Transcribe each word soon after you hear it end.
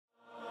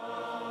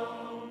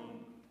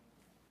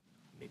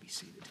be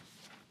seated.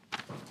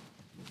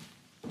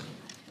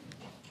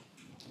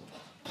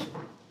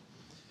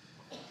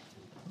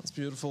 That's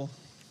beautiful.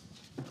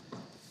 I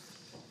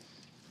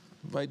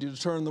invite you to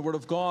turn the Word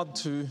of God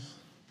to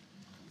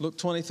Luke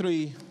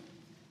 23,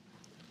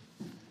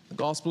 the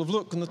Gospel of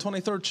Luke in the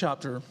 23rd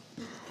chapter.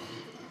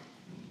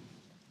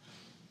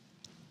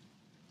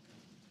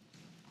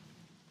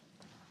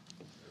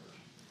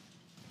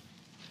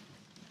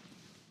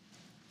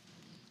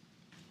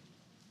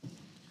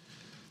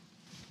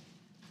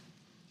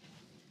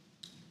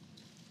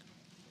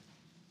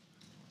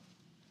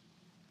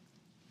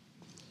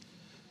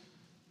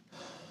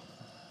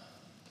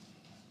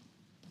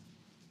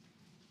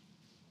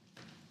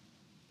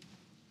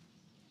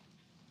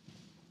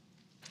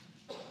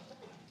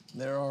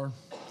 There are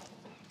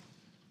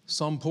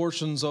some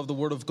portions of the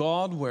Word of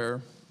God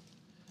where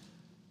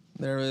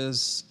there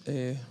is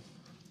a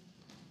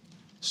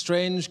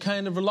strange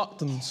kind of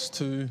reluctance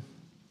to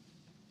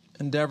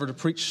endeavor to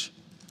preach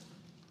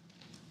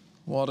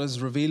what is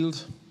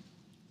revealed.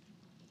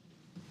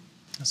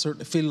 I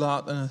certainly feel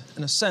that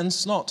in a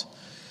sense, not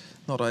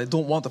I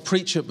don't want to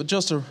preach it, but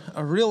just a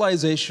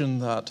realization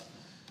that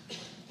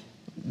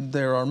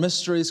there are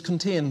mysteries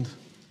contained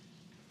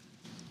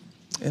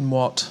in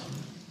what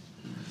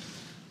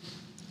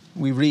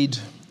we read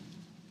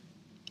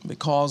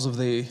because of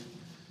the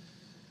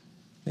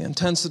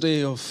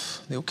intensity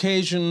of the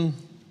occasion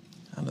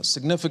and its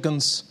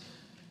significance.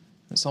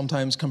 It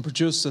sometimes can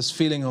produce this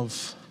feeling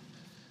of,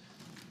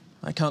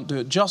 I can't do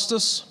it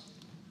justice.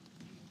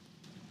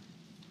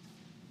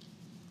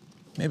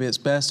 Maybe it's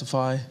best if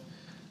I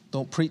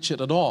don't preach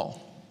it at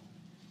all.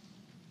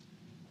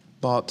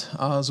 But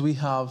as we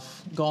have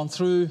gone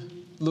through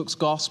Luke's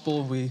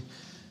Gospel, we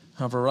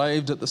have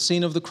arrived at the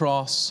scene of the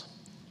cross.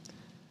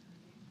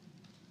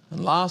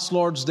 And last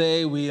Lord's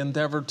Day, we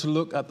endeavored to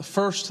look at the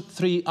first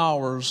 3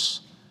 hours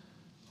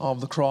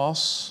of the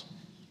cross.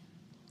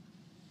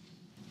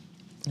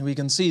 And we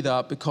can see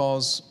that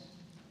because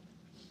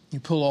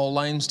you pull all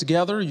lines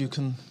together, you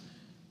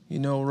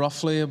know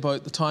roughly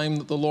about the time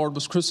that the Lord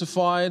was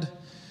crucified.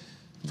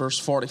 Verse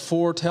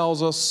 44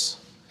 tells us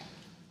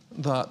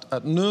that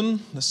at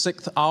noon, the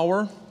 6th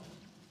hour,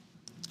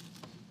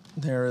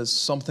 there is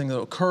something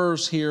that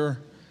occurs here.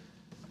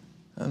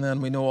 And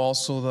then we know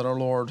also that our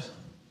Lord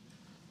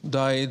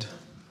died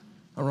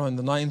around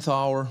the 9th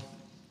hour.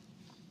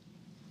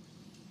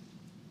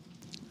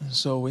 And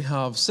so we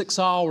have 6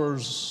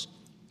 hours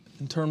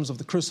in terms of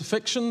the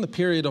crucifixion, the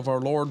period of our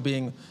Lord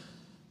being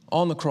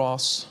on the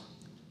cross.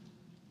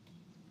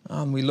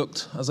 And we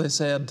looked, as I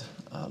said,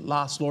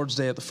 last Lord's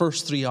Day at the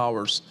first 3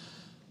 hours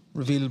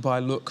revealed by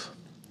Luke,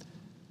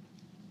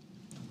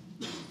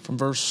 from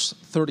verse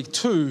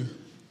 32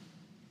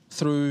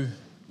 through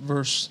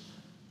verse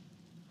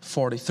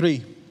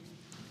 43.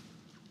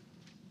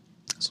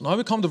 So now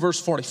we come to verse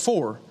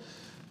 44.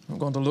 I'm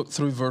going to look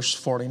through verse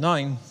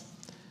 49.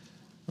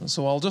 And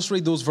so I'll just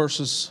read those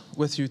verses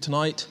with you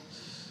tonight.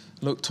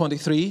 Luke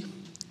 23,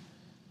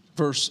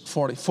 verse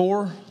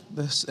 44.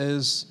 This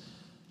is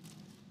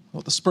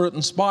what the Spirit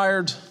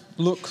inspired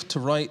Luke to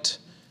write,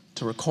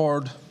 to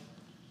record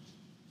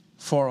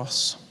for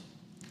us.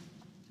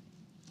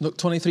 Luke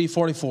 23,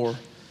 44. And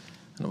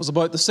it was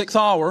about the 6th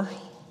hour,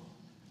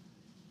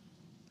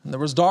 and there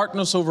was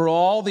darkness over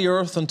all the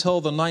earth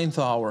until the 9th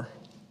hour.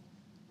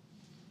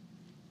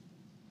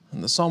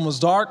 And the sun was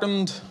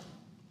darkened,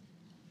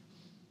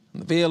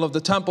 and the veil of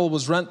the temple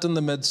was rent in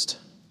the midst.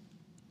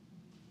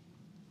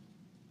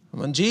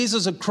 And when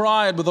Jesus had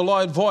cried with a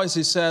loud voice,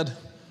 he said,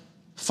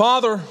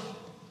 Father,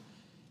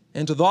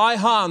 into thy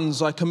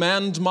hands I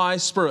commend my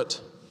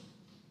spirit.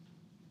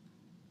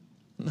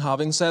 And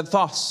having said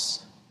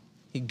thus,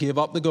 he gave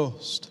up the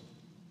ghost.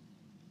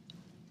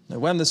 Now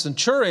when the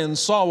centurion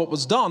saw what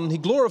was done, he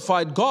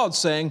glorified God,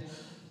 saying,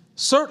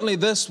 Certainly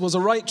this was a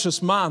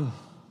righteous man.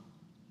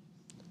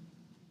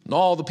 And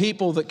all the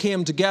people that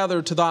came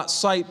together to that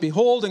sight,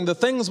 beholding the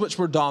things which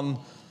were done,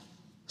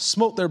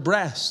 smote their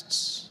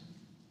breasts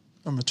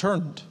and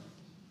returned.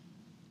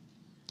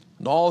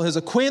 And all his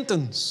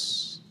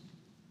acquaintance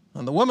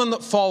and the women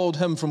that followed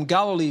him from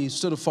Galilee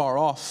stood afar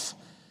off,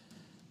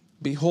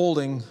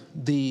 beholding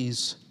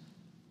these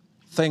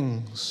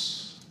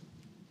things.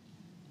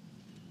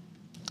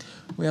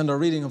 We end our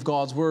reading of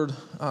God's Word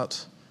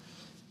at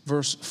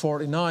verse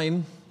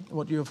 49.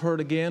 What you have heard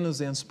again is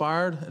the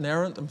inspired,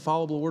 inerrant,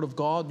 infallible Word of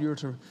God. You are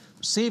to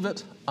receive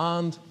it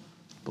and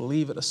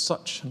believe it as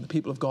such. And the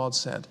people of God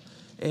said,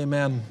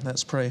 Amen.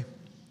 Let's pray.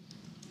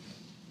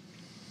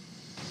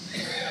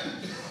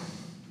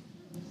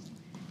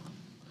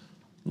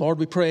 Lord,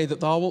 we pray that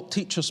thou wilt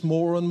teach us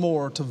more and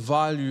more to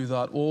value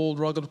that old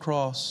rugged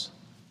cross.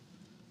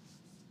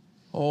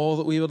 Oh,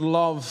 that we would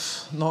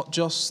love not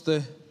just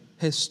the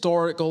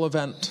historical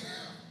event,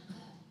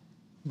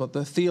 but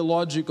the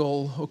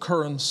theological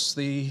occurrence,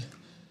 the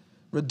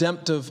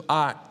redemptive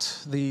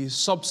act, the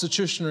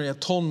substitutionary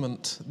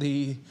atonement,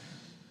 the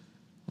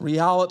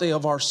reality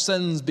of our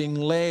sins being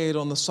laid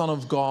on the Son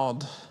of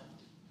God,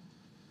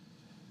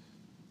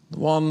 the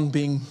one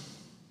being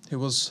who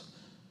was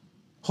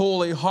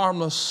holy,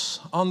 harmless,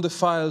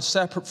 undefiled,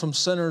 separate from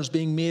sinners,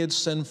 being made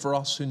sin for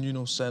us who knew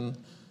no sin,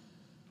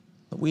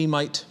 that we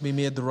might be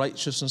made the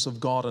righteousness of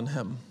God in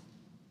him.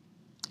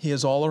 He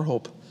is all our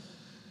hope.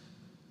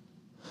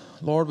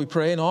 Lord, we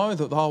pray now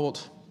that thou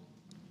wilt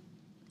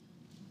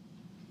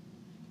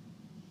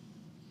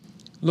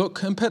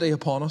look in pity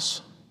upon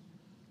us.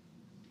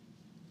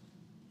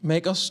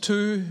 Make us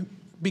to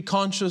be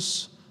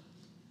conscious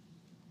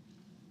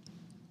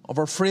of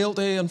our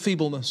frailty and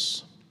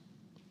feebleness,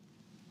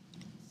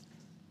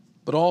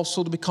 but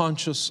also to be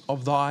conscious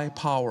of thy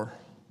power,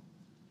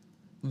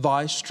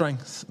 thy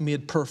strength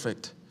made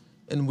perfect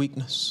in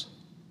weakness.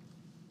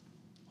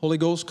 Holy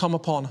Ghost, come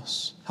upon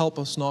us. Help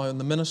us now in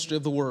the ministry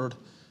of the word,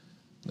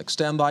 and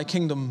extend thy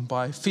kingdom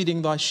by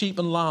feeding thy sheep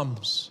and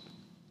lambs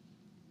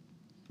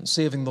and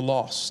saving the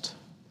lost.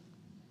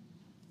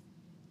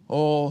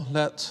 Oh,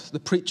 let the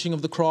preaching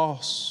of the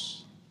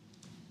cross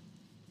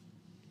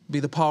be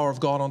the power of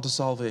God unto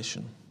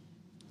salvation.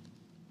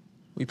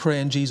 We pray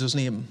in Jesus'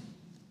 name.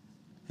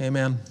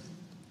 Amen.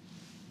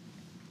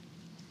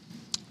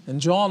 In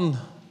John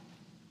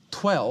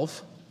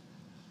 12,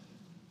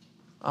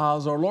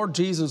 as our Lord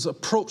Jesus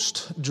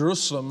approached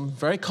Jerusalem,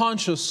 very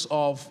conscious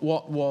of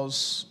what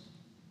was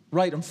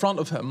right in front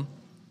of him,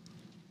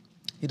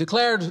 he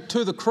declared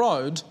to the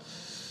crowd,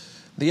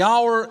 "The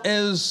hour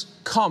is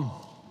come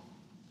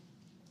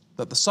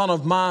that the Son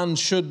of Man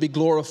should be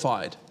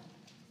glorified.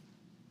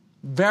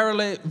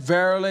 Verily,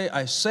 verily,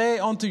 I say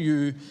unto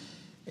you,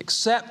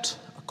 except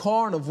a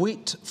corn of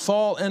wheat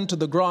fall into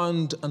the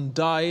ground and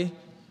die,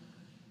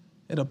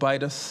 it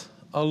abideth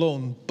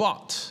alone.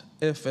 But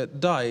if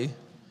it die,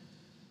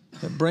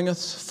 it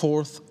bringeth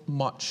forth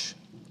much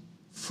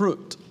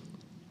fruit."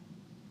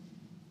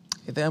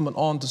 He then went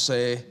on to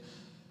say,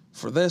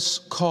 "For this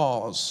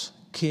cause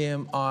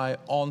came I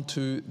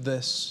unto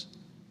this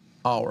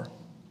hour."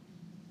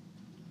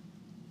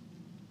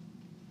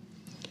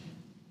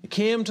 He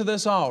came to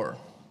this hour,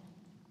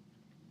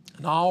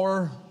 an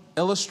hour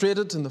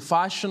illustrated in the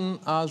fashion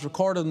as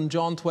recorded in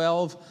John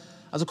 12,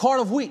 as a corn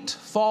of wheat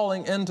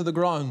falling into the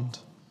ground.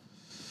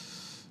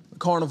 The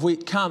corn of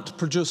wheat can't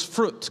produce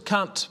fruit,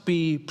 can't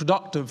be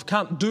productive,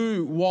 can't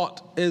do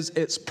what is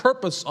its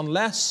purpose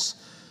unless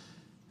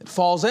it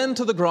falls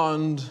into the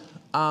ground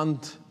and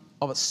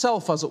of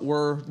itself, as it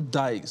were,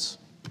 dies.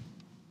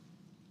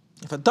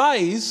 If it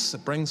dies,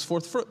 it brings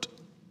forth fruit.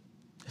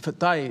 If it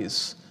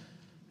dies,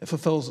 it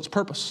fulfills its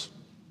purpose.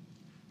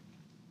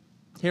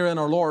 Herein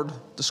our Lord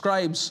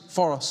describes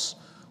for us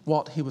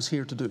what he was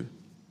here to do.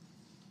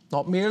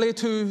 Not merely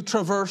to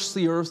traverse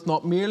the earth,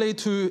 not merely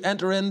to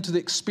enter into the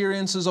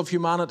experiences of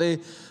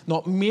humanity,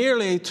 not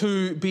merely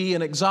to be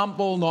an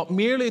example, not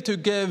merely to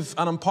give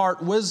and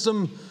impart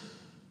wisdom,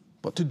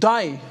 but to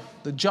die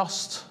the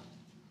just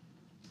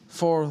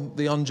for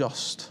the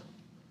unjust,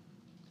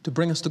 to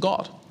bring us to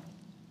God.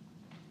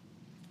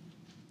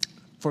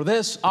 For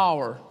this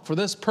hour, for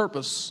this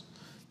purpose,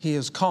 he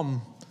has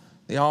come.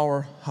 The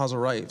hour has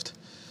arrived.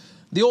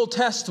 The Old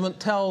Testament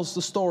tells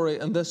the story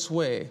in this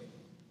way,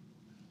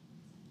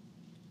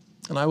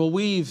 and I will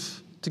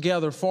weave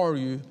together for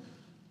you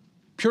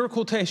pure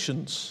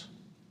quotations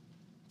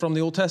from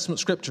the Old Testament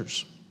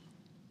scriptures.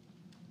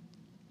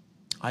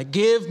 "I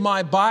gave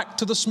my back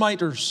to the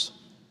smiters,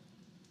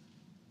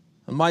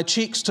 and my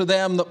cheeks to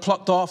them that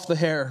plucked off the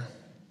hair.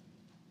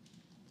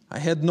 I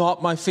hid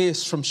not my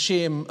face from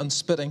shame and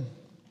spitting.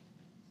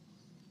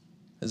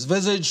 His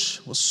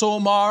visage was so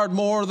marred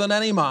more than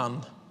any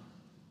man,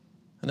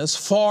 and his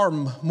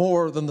form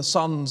more than the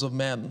sons of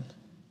men.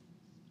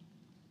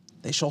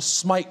 They shall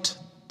smite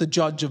the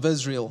judge of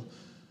Israel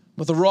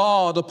with a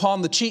rod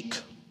upon the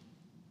cheek.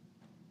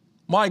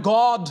 My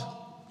God,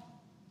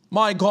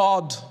 why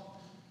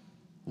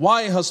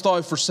hast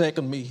thou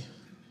forsaken me?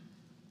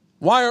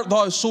 Why art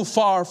thou so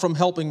far from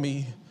helping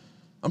me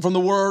and from the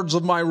words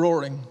of my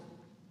roaring?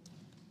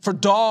 For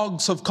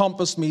dogs have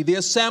compassed me, the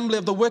assembly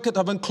of the wicked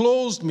have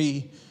enclosed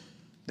me.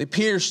 They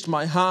pierced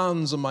my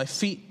hands and my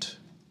feet.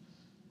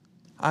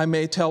 I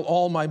may tell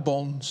all my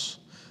bones.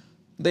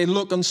 They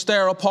look and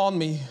stare upon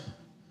me.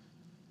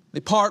 They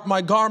part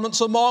my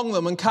garments among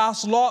them and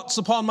cast lots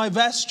upon my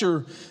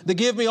vesture. They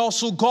gave me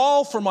also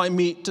gall for my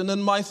meat, and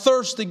in my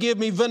thirst they gave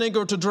me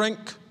vinegar to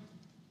drink.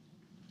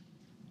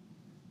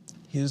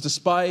 He is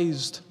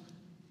despised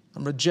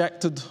and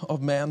rejected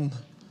of men,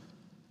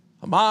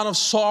 a man of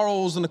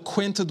sorrows and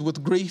acquainted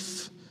with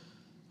grief.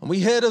 And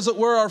we hid, as it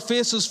were, our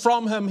faces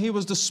from him. He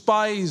was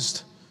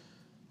despised,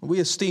 and we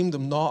esteemed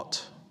him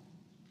not.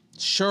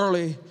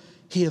 Surely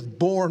he hath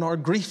borne our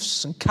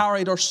griefs and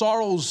carried our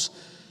sorrows.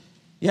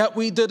 Yet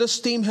we did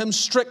esteem him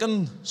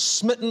stricken,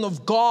 smitten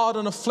of God,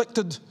 and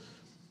afflicted.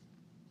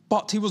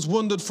 But he was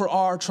wounded for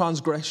our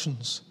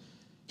transgressions.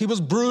 He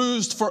was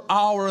bruised for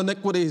our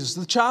iniquities.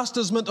 The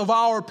chastisement of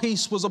our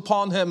peace was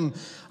upon him,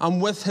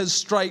 and with his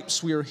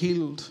stripes we are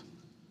healed.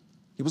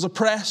 He was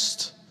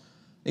oppressed,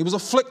 he was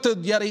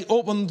afflicted, yet he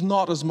opened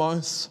not his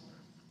mouth.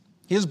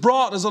 He is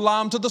brought as a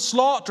lamb to the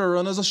slaughter,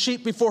 and as a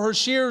sheep before her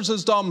shears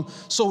is dumb,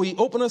 so he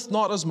openeth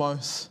not his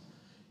mouth.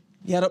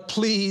 Yet it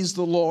pleased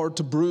the Lord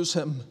to bruise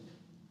him.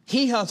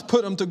 he hath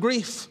put him to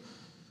grief.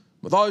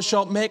 But thou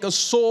shalt make a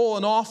soul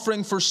an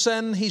offering for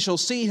sin. He shall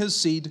see his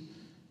seed.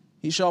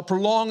 He shall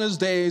prolong his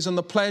days, and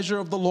the pleasure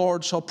of the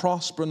Lord shall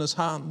prosper in his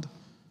hand.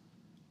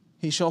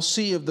 He shall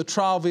see of the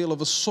travail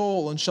of a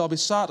soul, and shall be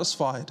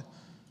satisfied.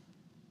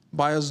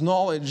 By his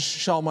knowledge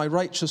shall my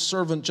righteous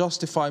servant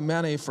justify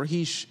many, for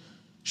he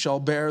shall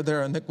bear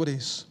their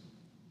iniquities.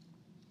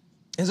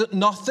 Is it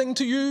nothing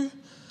to you,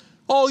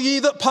 all ye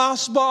that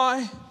pass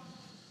by?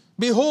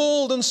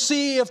 Behold and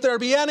see if there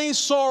be any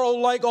sorrow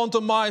like unto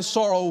my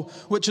sorrow,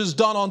 which is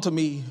done unto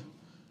me,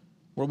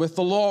 wherewith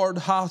the Lord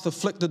hath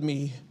afflicted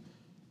me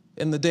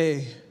in the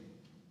day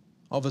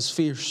of his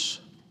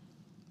fierce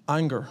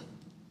anger.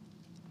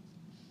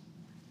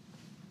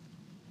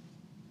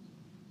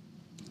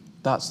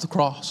 That's the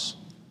cross.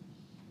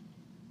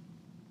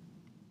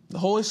 The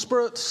Holy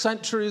Spirit,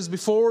 centuries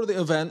before the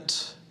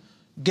event,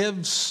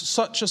 gives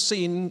such a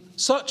scene,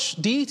 such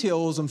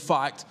details, in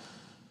fact,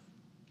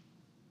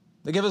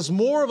 they give us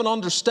more of an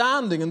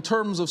understanding in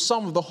terms of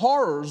some of the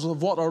horrors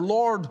of what our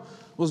Lord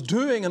was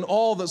doing and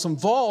all that's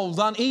involved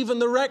than even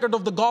the record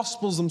of the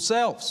Gospels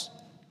themselves.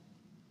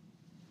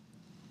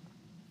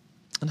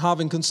 And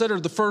having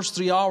considered the first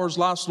 3 hours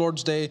last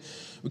Lord's Day,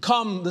 we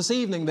come this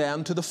evening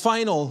then to the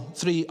final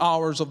 3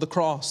 hours of the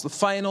cross. The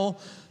final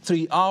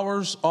 3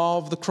 hours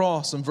of the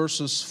cross in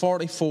verses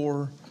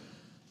 44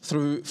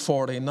 through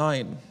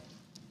 49.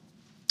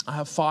 I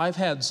have 5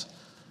 heads.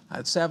 I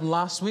had 7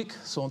 last week,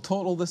 so in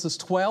total this is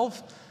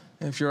 12.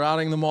 If you're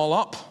adding them all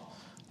up,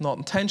 not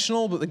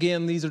intentional, but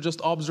again, these are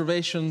just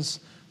observations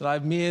that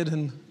I've made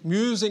in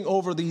musing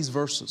over these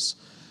verses.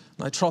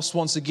 And I trust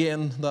once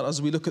again that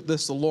as we look at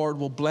this, the Lord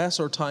will bless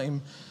our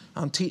time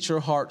and teach our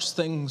hearts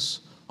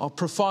things of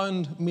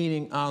profound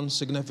meaning and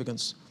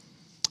significance.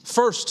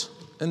 First,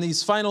 in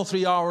these final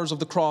 3 hours of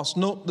the cross,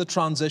 note the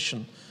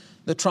transition.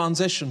 The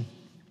transition.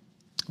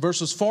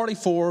 Verses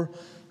 44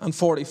 and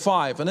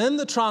 45. And in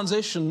the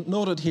transition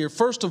noted here,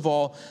 first of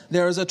all,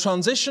 there is a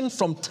transition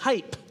from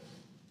type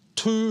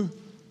to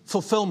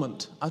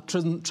fulfillment. A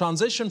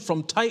transition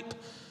from type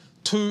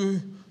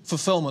to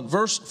fulfillment.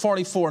 Verse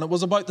 44, and it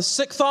was about the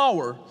 6th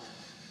hour,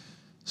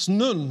 it's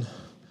noon,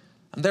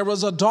 and there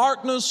was a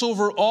darkness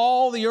over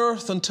all the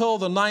earth until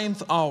the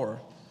 9th hour,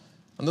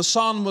 and the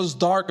sun was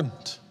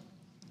darkened.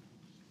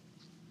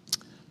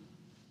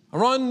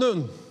 Around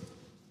noon,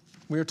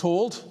 we are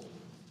told,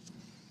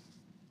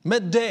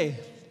 midday,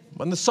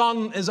 when the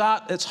sun is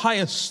at its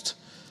highest,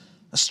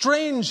 a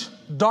strange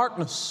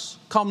darkness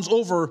comes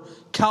over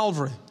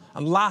Calvary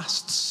and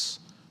lasts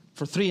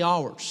for 3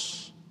 hours.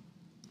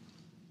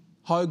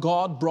 How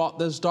God brought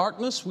this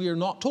darkness, we are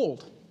not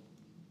told.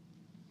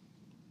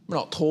 We're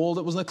not told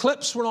it was an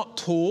eclipse. We're not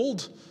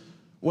told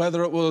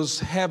whether it was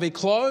heavy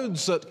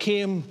clouds that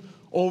came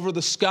over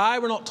the sky.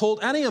 We're not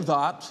told any of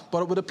that,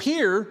 but it would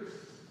appear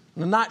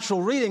in a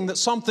natural reading that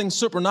something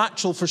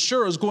supernatural for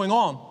sure is going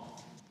on.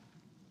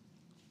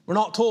 We're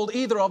not told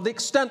either of the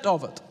extent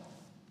of it.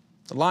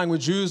 The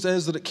language used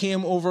is that it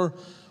came over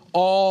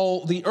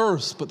all the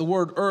earth, but the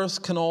word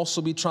earth can also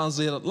be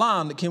translated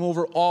land. It came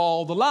over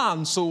all the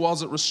land. So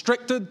was it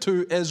restricted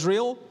to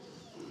Israel?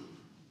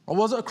 Or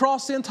was it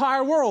across the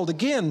entire world?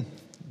 Again,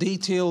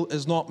 detail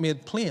is not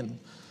made plain.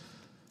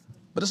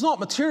 But it's not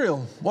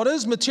material. What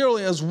is material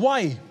is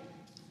why.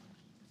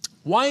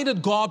 Why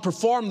did God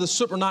perform this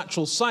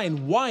supernatural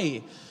sign?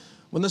 Why?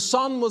 When the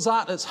sun was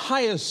at its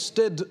highest,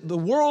 did the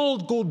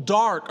world go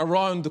dark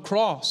around the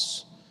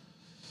cross?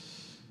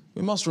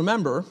 We must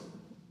remember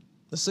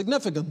the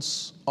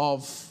significance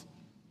of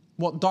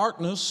what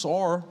darkness,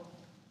 or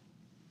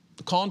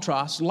the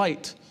contrast,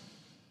 light,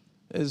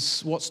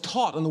 is what's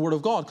taught in the Word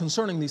of God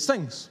concerning these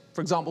things.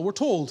 For example, we're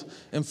told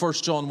in 1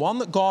 John 1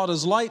 that God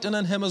is light and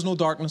in him is no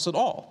darkness at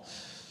all.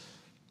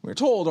 We're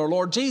told our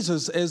Lord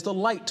Jesus is the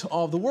light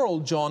of the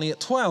world, John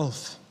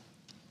 8:12.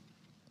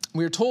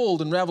 We are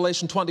told in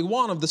Revelation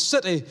 21 of the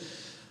city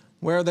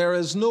where there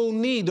is no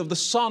need of the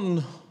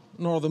sun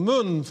nor the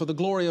moon, for the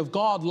glory of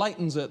God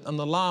lightens it, and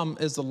the Lamb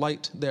is the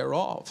light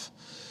thereof.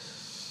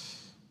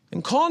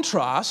 In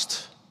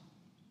contrast,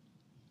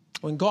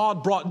 when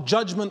God brought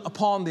judgment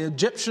upon the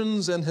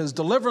Egyptians in his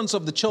deliverance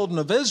of the children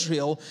of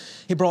Israel,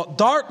 he brought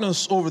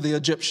darkness over the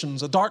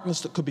Egyptians, a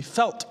darkness that could be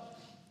felt.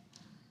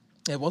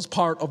 It was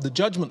part of the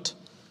judgment.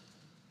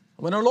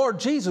 When our Lord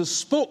Jesus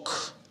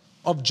spoke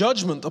of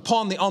judgment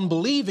upon the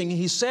unbelieving,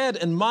 he said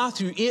in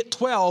Matthew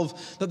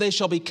 8:12 that they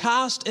shall be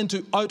cast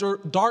into outer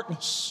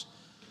darkness.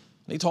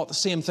 And he taught the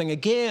same thing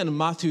again in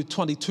Matthew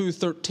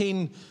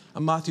 22:13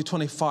 and Matthew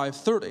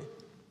 25:30.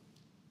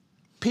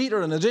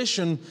 Peter, in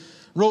addition,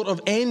 wrote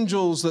of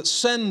angels that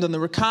sinned and they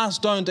were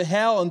cast down to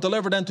hell and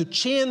delivered into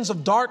chains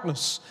of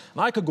darkness.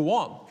 And I could go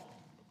on.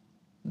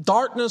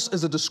 Darkness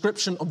is a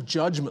description of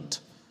judgment.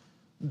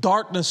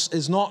 Darkness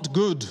is not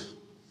good.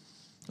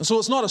 And so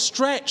it's not a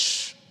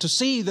stretch to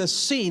see this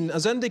scene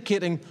as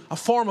indicating a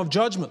form of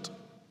judgment.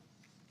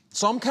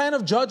 Some kind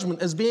of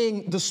judgment is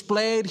being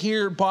displayed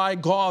here by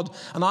God.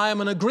 And I am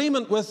in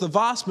agreement with the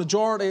vast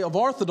majority of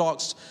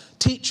Orthodox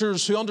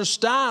teachers who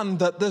understand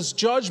that this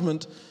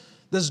judgment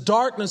This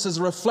darkness is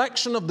a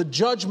reflection of the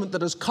judgment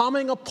that is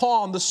coming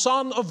upon the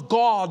Son of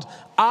God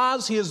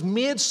as He has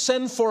made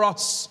sin for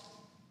us.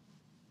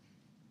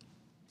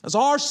 As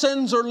our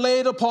sins are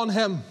laid upon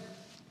Him,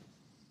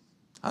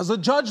 as the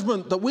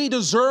judgment that we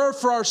deserve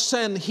for our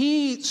sin,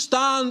 He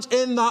stands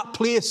in that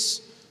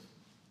place.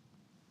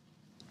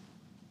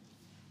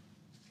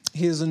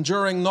 He is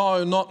enduring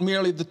now not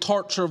merely the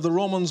torture of the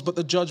Romans, but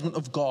the judgment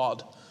of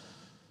God.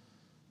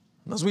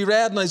 And as we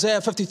read in Isaiah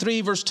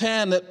 53, verse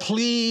 10, it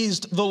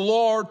pleased the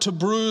Lord to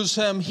bruise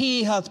Him.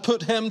 He hath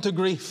put Him to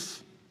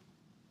grief.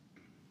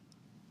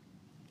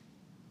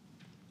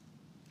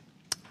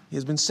 He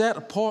has been set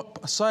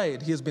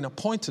aside. He has been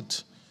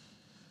appointed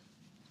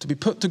to be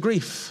put to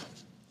grief,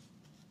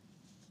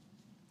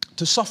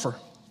 to suffer.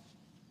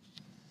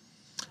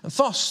 And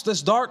thus,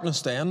 this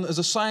darkness then is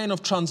a sign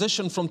of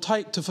transition from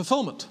type to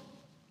fulfillment.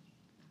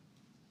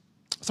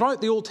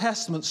 Throughout the Old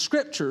Testament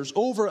scriptures,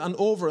 over and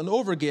over and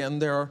over again,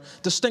 there are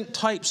distinct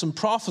types and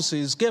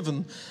prophecies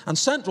given, and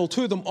central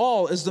to them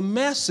all is the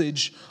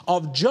message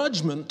of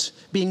judgment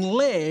being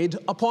laid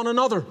upon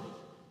another.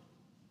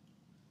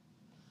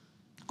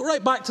 Go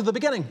right back to the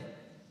beginning.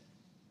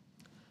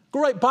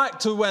 Go right back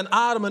to when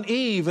Adam and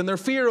Eve, in their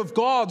fear of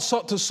God,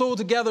 sought to sew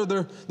together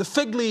the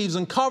fig leaves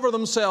and cover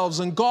themselves,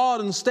 and God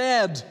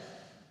instead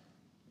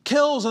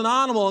kills an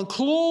animal and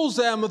clothes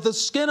them with the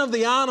skin of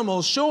the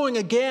animal, showing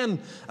again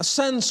a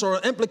sense or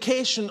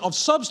implication of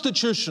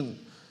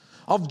substitution,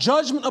 of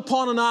judgment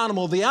upon an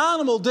animal. The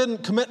animal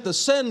didn't commit the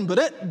sin, but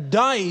it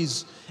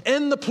dies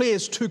in the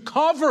place to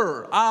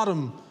cover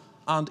Adam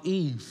and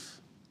Eve.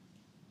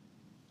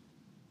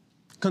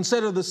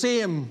 Consider the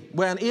same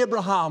when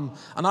Abraham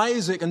and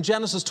Isaac in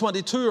Genesis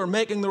 22 are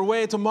making their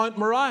way to Mount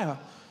Moriah.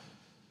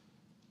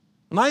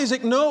 And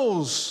Isaac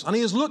knows, and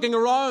he is looking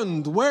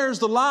around, where's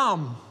the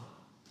lamb?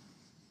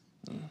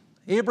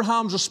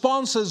 Abraham's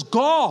response is,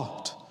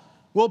 God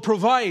will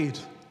provide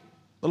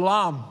the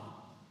lamb.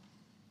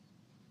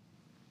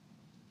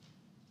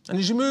 And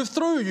as you move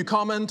through, you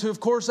come into, of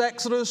course,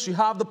 Exodus. You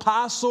have the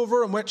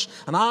Passover in which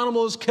an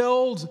animal is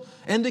killed,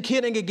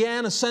 indicating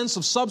again a sense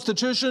of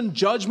substitution,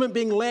 judgment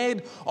being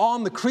laid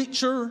on the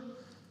creature.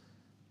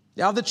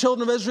 You have the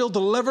children of Israel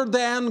delivered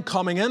then,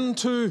 coming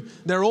into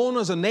their own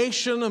as a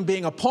nation and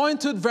being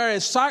appointed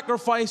various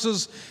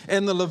sacrifices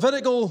in the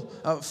Levitical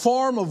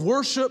form of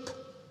worship.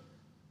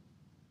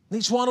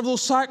 Each one of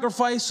those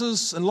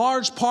sacrifices, in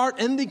large part,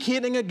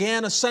 indicating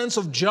again a sense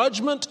of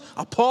judgment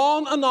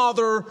upon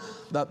another,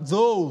 that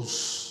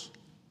those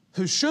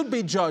who should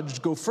be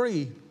judged go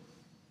free.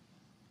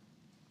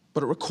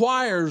 But it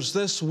requires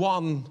this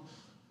one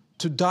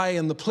to die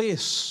in the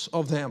place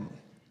of them.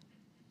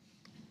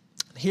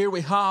 Here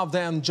we have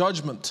then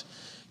judgment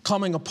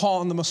coming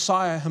upon the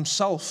Messiah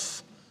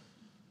Himself,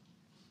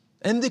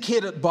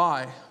 indicated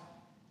by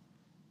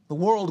the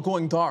world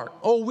going dark.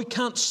 Oh, we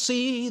can't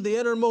see the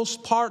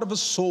innermost part of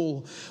His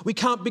soul. We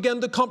can't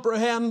begin to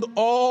comprehend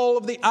all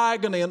of the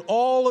agony and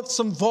all that's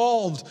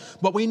involved.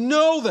 But we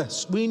know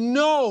this. We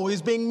know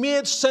He's being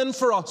made sin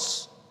for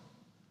us.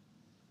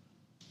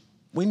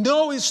 We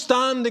know He's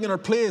standing in our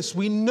place.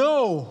 We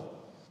know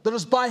that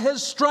it's by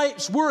His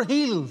stripes we're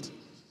healed.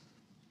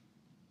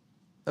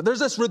 That there's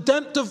this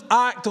redemptive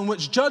act in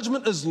which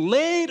judgment is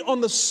laid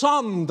on the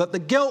Son, that the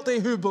guilty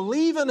who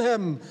believe in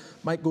Him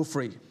might go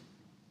free.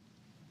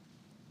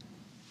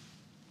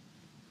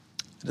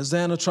 It is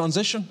then a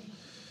transition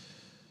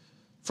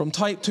from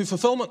type to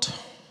fulfillment.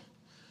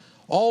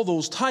 All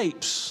those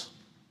types,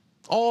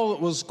 all that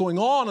was going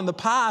on in the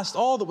past,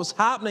 all that was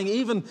happening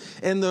even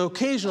in the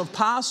occasion of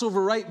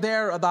Passover right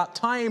there at that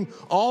time,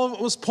 all of it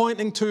was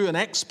pointing to an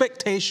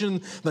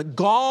expectation that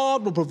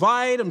God will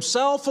provide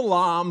Himself a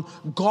lamb.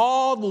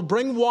 God will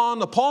bring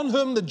one upon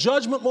whom the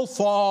judgment will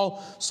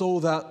fall so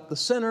that the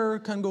sinner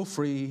can go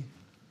free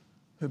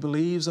who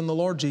believes in the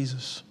Lord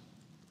Jesus.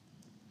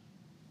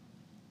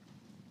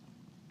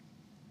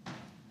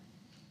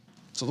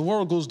 So the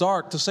world goes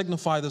dark to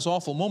signify this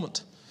awful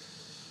moment.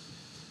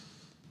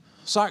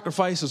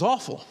 Sacrifice is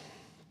awful.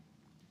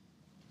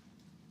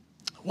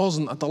 It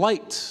wasn't a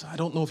delight. I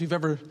don't know if you've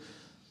ever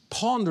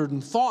pondered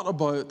and thought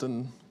about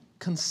and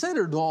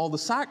considered all the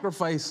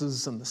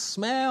sacrifices and the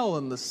smell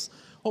and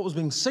what was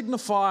being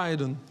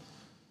signified. And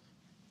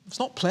it's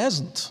not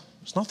pleasant.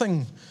 There's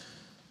nothing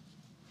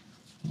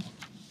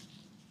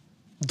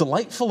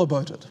delightful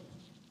about it.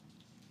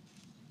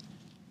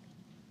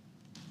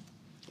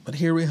 But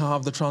here we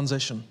have the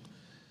transition.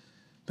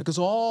 Because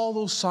all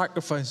those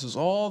sacrifices,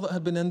 all that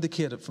had been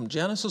indicated from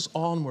Genesis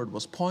onward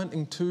was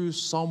pointing to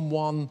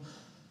someone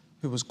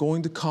who was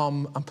going to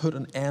come and put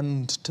an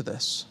end to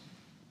this.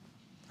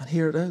 And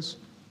here it is.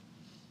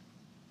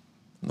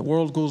 And the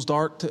world goes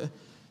dark to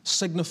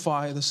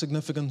signify the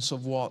significance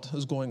of what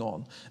is going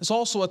on. It's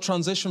also a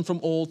transition from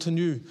old to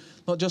new.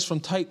 Not just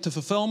from type to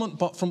fulfillment,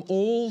 but from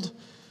old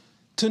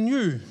to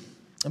new.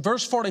 In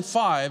verse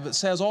 45, it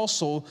says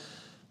also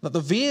that the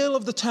veil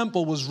of the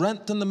temple was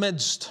rent in the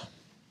midst.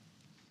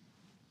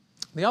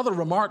 The other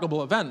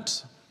remarkable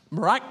event,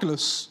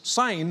 miraculous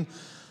sign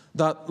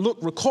that Luke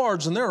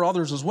records, and there are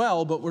others as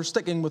well, but we're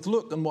sticking with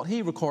Luke and what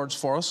he records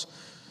for us,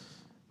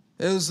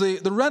 is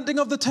the renting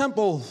of the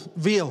temple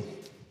veil.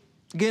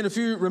 Again, if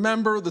you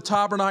remember the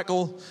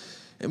tabernacle,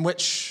 in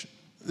which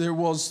there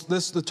was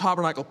the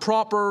tabernacle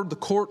proper, the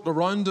court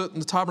around it,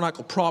 and the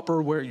tabernacle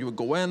proper where you would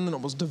go in, and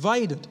it was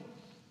divided.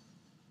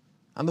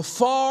 And the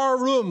far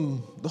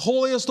room, the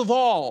holiest of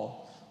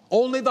all,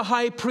 only the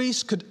high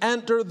priest could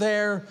enter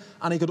there,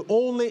 and he could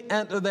only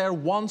enter there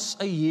once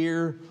a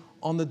year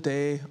on the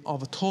Day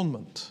of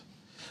Atonement.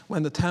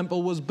 When the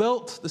temple was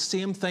built, the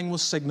same thing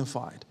was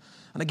signified.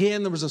 And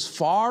again, there was this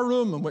far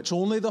room in which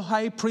only the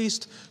high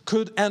priest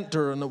could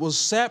enter, and it was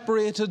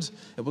separated,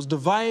 it was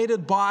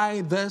divided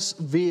by this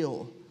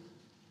veil.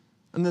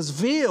 And this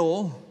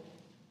veil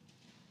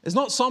is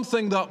not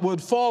something that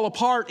would fall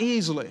apart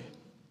easily.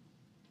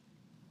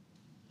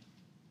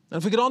 And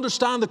if we could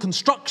understand the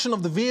construction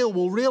of the veil,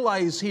 we'll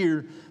realize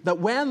here that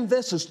when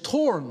this is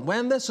torn,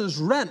 when this is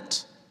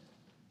rent,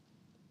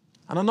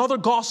 and another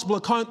gospel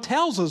account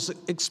tells us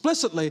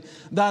explicitly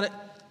that it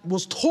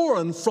was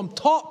torn from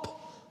top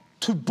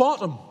to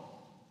bottom,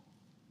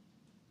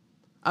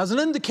 as an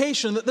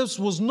indication that this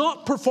was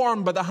not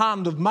performed by the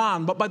hand of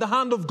man, but by the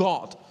hand of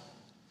God.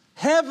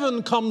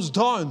 Heaven comes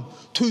down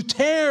to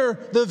tear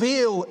the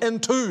veil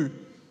in two,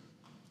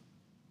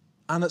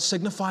 and it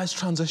signifies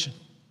transition.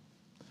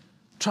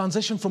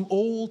 Transition from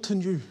old to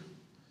new,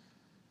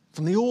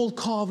 from the old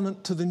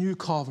covenant to the new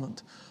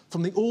covenant,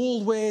 from the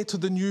old way to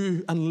the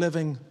new and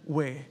living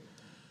way.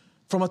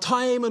 From a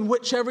time in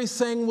which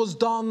everything was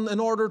done in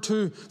order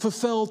to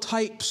fulfill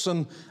types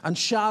and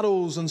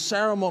shadows and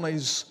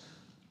ceremonies,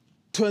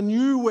 to a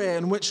new way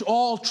in which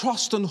all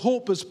trust and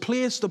hope is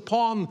placed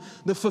upon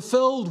the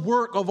fulfilled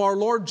work of our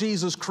Lord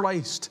Jesus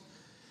Christ,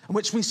 in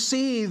which we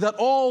see that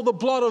all the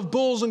blood of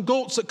bulls and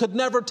goats that could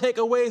never take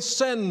away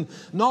sin,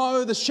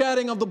 now the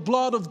shedding of the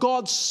blood of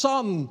God's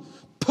Son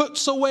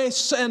puts away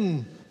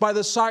sin by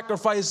the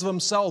sacrifice of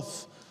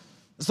himself.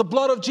 It's the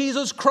blood of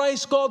Jesus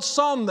Christ, God's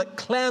Son, that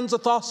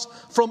cleanseth us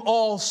from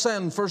all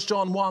sin, 1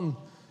 John 1.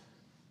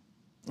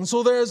 And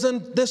so there is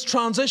in this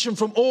transition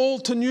from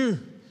old to new,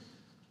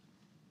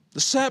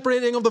 the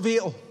separating of the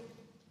veil,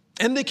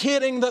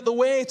 indicating that the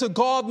way to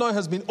God now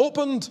has been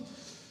opened.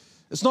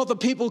 It's not that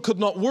people could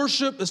not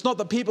worship, it's not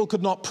that people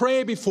could not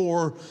pray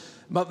before,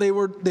 but they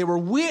were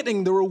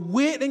waiting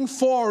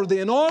for the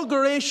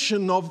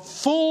inauguration of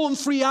full and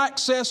free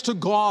access to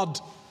God.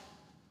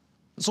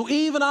 So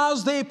even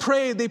as they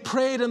prayed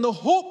in the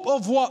hope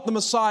of what the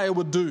Messiah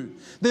would do.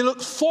 They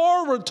looked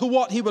forward to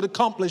what he would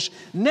accomplish,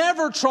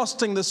 never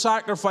trusting the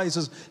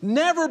sacrifices,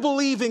 never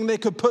believing they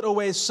could put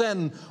away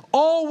sin,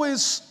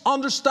 always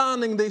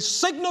understanding they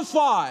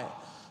signify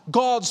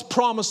God's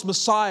promised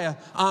Messiah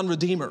and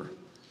Redeemer.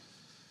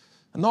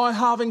 And now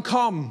having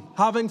come,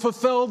 having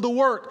fulfilled the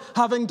work,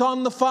 having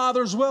done the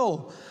Father's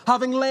will,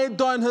 having laid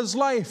down his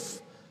life,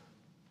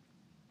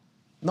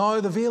 now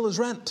the veil is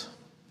rent.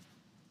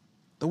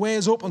 The way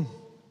is open.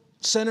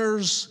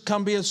 Sinners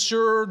can be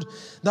assured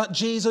that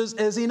Jesus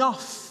is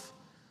enough.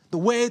 The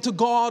way to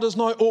God is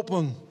now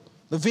open.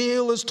 The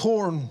veil is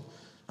torn,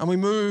 and we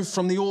move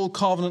from the old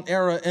covenant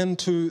era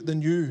into the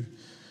new.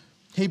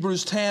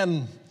 Hebrews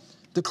 10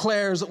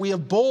 declares that we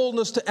have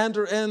boldness to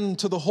enter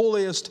into the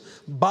holiest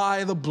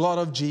by the blood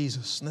of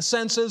Jesus. And the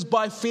sense is,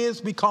 by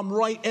faith we come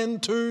right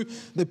into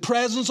the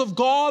presence of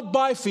God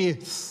by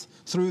faith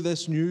through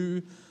this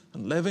new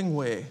and living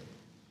way.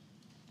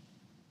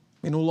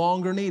 We no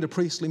longer need a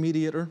priestly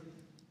mediator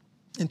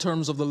in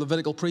terms of the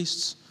Levitical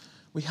priests.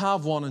 We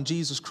have one in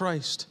Jesus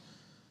Christ,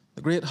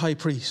 the great high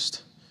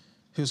priest,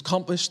 who has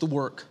accomplished the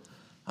work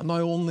and now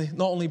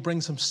not only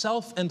brings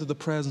himself into the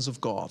presence of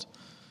God,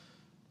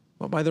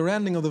 but by the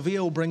rending of the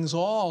veil brings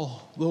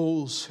all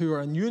those who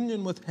are in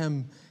union with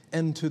him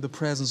into the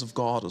presence of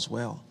God as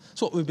well.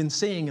 That's what we've been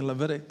seeing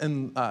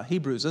in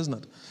Hebrews,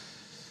 isn't it?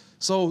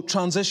 So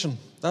transition,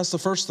 that's the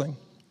first thing.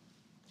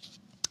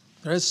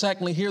 There is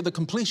secondly here the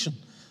completion.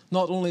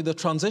 Not only the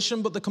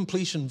transition, but the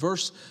completion.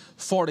 Verse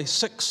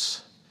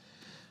 46.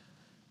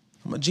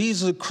 When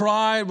Jesus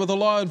cried with a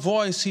loud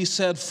voice, he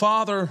said,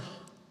 Father,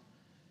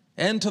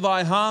 into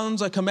thy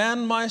hands I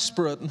commend my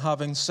spirit. And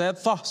having said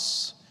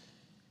thus,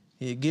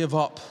 he gave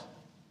up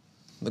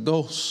the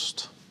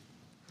ghost.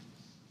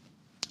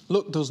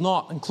 Luke does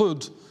not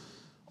include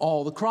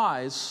all the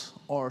cries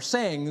or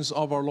sayings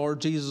of our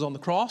Lord Jesus on the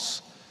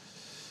cross,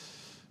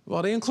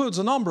 but he includes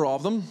a number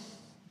of them.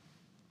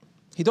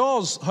 He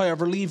does,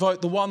 however, leave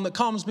out the one that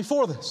comes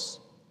before this.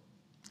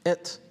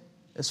 It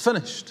is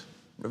finished,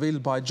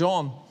 revealed by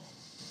John.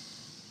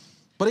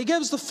 But he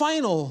gives the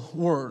final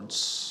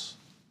words,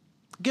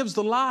 gives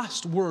the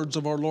last words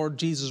of our Lord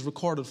Jesus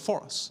recorded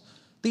for us.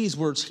 These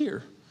words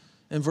here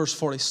in verse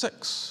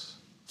 46.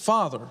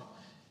 Father,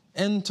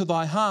 into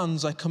thy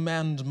hands I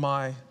commend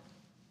my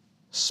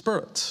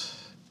spirit.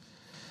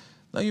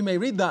 Now you may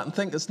read that and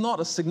think it's not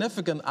as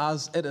significant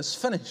as it is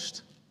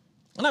finished.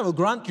 And I will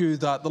grant you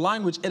that the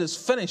language "it is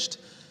finished"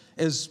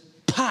 is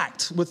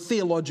packed with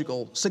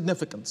theological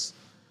significance.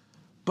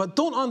 But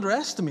don't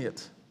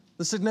underestimate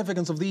the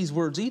significance of these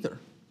words either.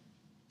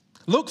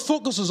 Luke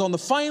focuses on the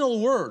final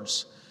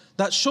words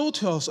that show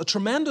to us a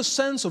tremendous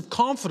sense of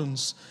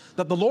confidence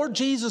that the Lord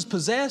Jesus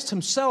possessed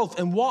himself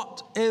in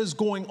what is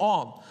going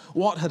on,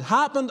 what had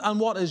happened and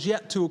what is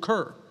yet to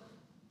occur.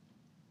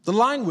 The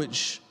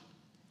language,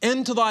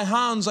 "Into thy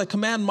hands I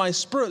commend my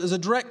spirit," is a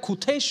direct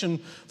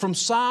quotation from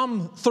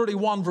Psalm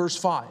 31, verse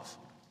 5.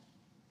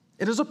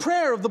 It is a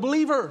prayer of the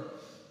believer.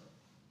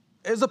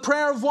 It is a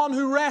prayer of one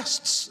who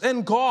rests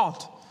in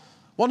God,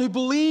 one who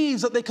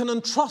believes that they can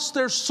entrust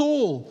their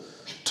soul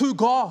to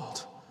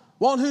God,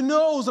 one who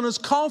knows and is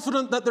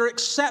confident that they're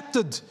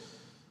accepted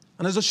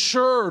and is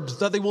assured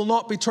that they will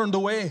not be turned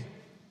away.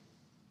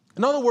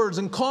 In other words,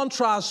 in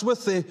contrast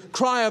with the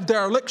cry of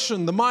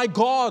dereliction, the my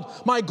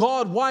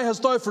God, why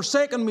hast thou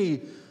forsaken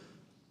me?"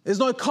 is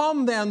now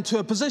come then to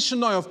a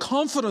position now of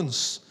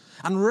confidence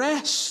and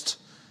rest.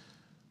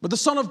 But the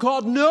Son of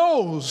God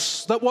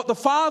knows that what the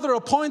Father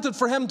appointed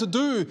for him to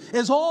do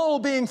is all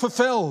being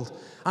fulfilled.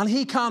 And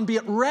he can be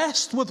at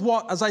rest with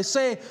what, as I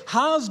say,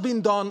 has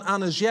been done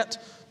and is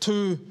yet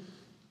to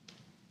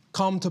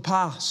come to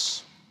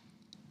pass.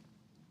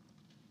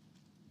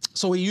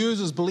 So he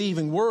uses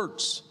believing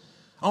words,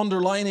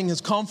 underlining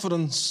his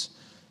confidence,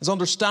 his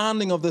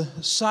understanding of the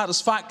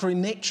satisfactory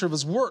nature of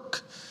his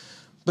work.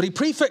 But he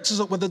prefixes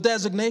it with the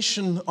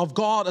designation of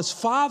God as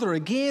Father,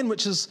 again,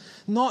 which is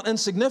not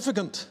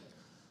insignificant.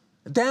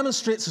 It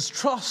demonstrates his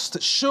trust.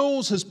 It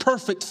shows his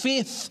perfect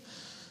faith,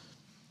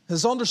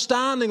 his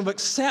understanding of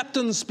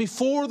acceptance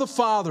before the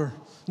Father,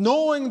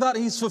 knowing that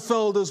he's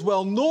fulfilled his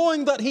will,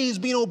 knowing that he's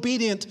been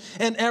obedient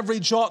in every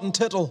jot and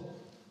tittle.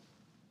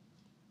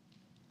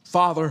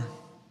 "Father,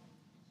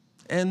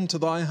 into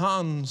thy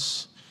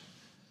hands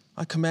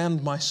I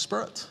commend my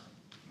spirit."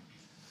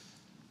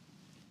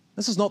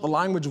 This is not the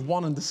language of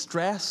one in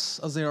distress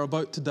as they are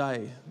about to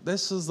die.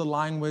 This is the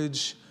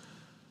language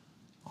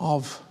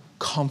of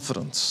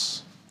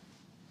confidence.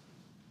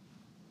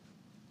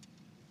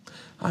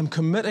 "I'm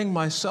committing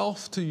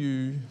myself to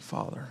you,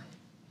 Father.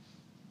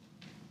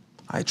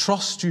 I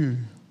trust you.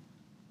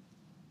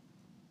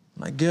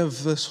 And I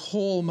give this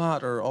whole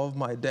matter of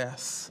my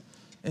death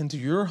into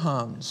your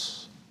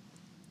hands."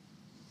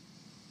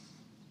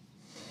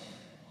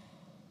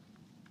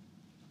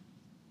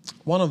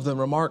 One of the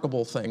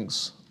remarkable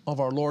things of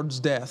our Lord's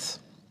death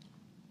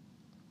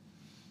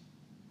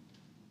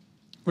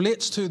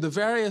relates to the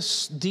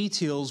various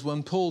details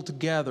when pulled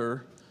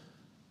together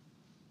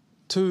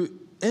to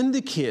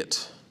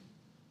indicate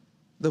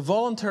the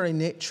voluntary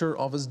nature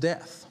of his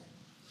death.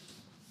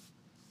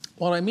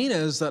 What I mean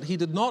is that he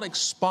did not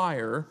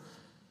expire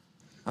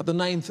at the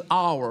 9th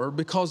hour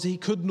because he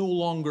could no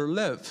longer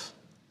live.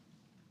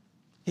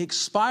 He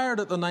expired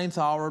at the 9th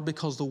hour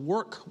because the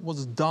work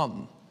was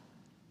done.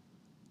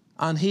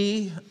 And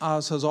he,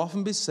 as has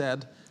often been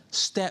said,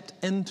 stepped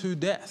into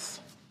death.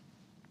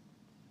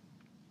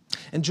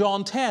 In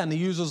John 10, he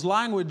uses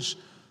language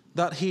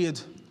that he had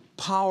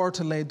power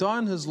to lay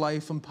down his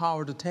life and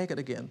power to take it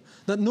again.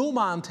 "That no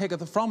man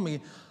taketh it from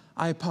me,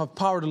 I have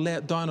power to lay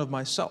it down of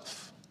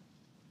myself."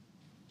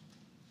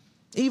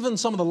 Even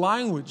some of the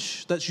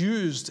language that's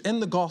used in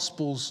the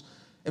Gospels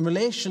in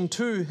relation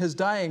to his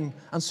dying,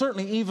 and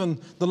certainly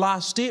even the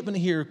last statement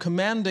here,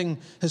 commending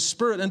his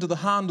spirit into the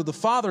hand of the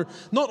Father,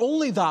 not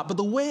only that, but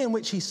the way in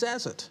which he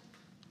says it.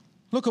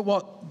 Look at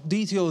what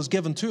detail is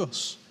given to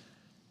us.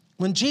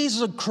 "When Jesus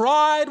had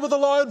cried with a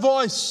loud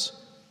voice."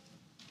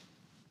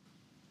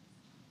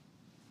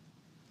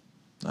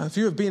 Now, if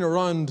you have been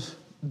around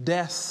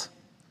death,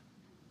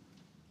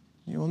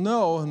 you will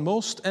know in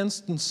most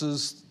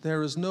instances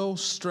there is no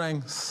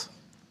strength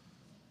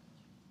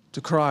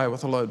to cry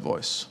with a loud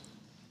voice.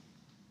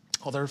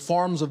 Well, there are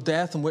forms of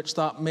death in which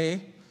that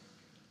may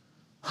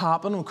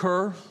happen,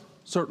 occur,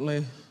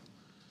 certainly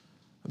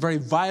very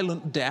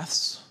violent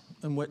deaths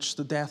in which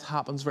the death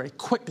happens very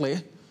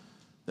quickly.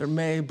 There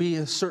may be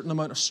a certain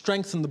amount of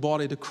strength in the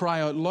body to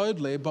cry out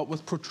loudly, but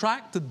with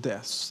protracted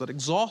deaths that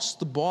exhaust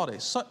the body,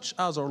 such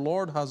as our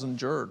Lord has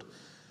endured,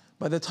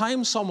 by the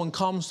time someone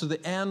comes to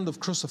the end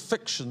of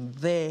crucifixion,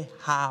 they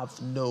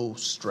have no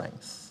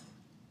strength.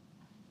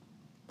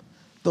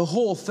 The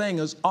whole thing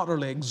is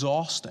utterly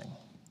exhausting.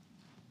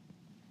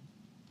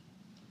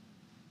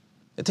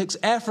 It takes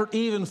effort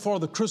even for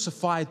the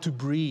crucified to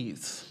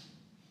breathe.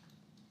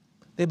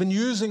 They've been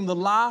using the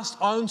last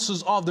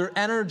ounces of their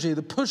energy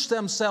to push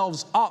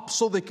themselves up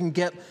so they can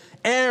get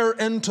air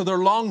into their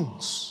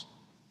lungs.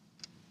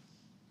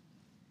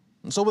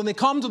 And so when they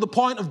come to the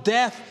point of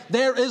death,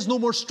 there is no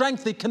more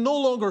strength. They can no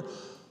longer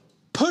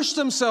push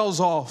themselves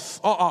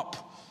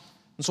up.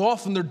 And so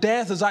often their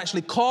death is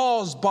actually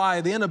caused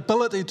by the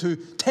inability to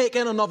take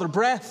in another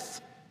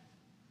breath.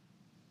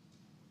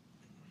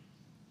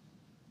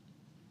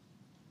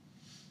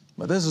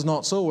 But this is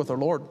not so with our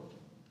Lord.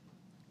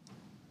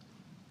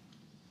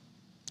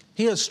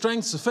 He has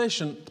strength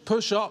sufficient to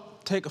push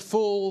up, take a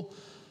full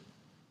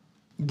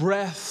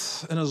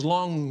breath in his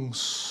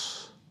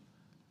lungs,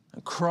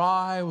 and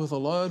cry with a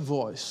loud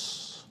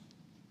voice,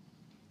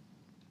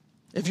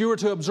 If you were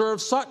to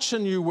observe such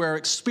and you were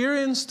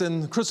experienced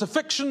in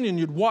crucifixion and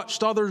you'd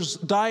watched others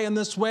die in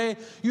this way,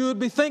 you would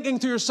be thinking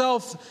to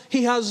yourself,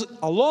 he has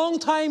a long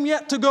time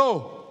yet to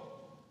go.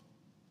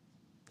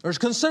 There's a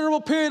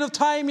considerable period of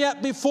time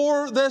yet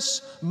before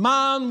this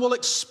man will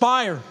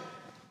expire.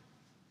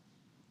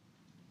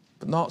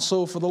 But not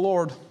so for the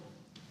Lord.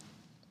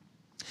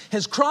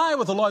 His cry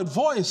with a loud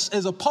voice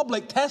is a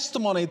public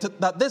testimony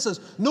that this is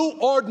no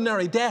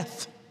ordinary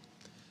death.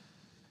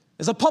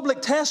 It's a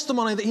public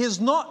testimony that he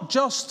is not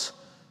just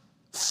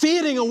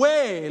fading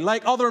away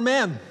like other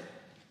men.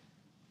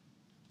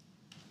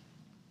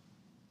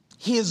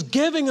 He is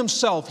giving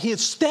himself. He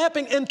is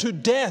stepping into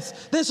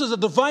death. This is a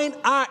divine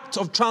act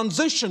of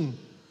transition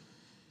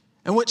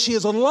in which he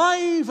is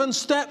alive and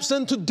steps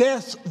into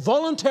death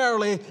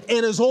voluntarily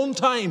in his own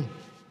time,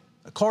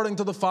 according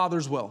to the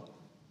Father's will.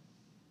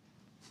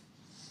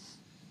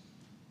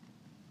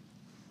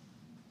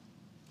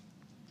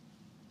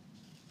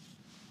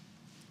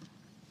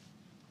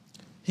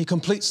 He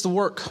completes the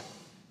work.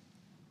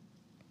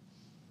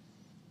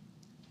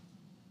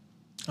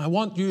 I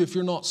want you, if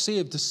you're not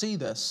saved, to see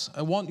this.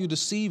 I want you to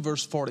see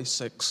verse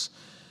 46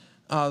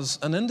 as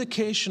an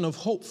indication of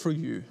hope for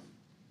you.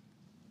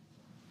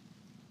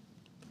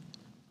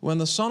 When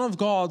the Son of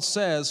God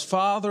says,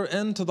 Father,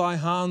 into thy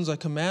hands I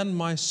commend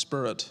my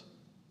spirit,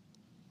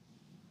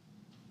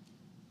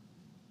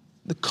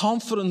 the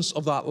confidence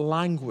of that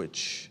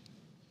language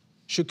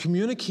should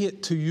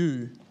communicate to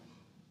you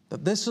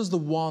that this is the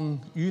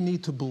one you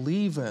need to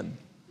believe in.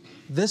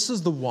 This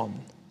is the one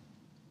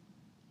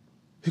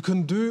who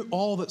can do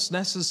all that's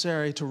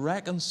necessary to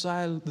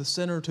reconcile the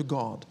sinner to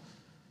God.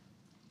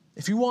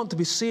 If you want to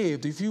be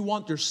saved, if you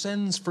want your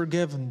sins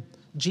forgiven,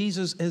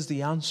 Jesus is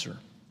the answer.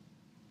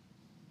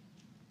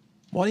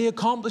 What he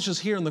accomplishes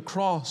here on the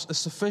cross is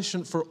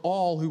sufficient for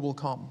all who will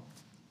come.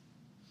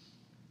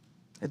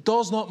 It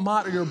does not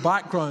matter your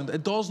background.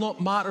 It does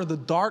not matter the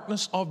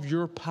darkness of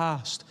your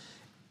past.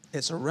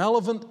 It's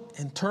irrelevant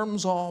in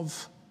terms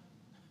of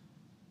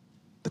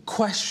the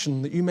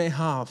question that you may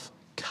have,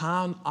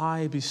 can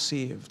I be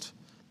saved?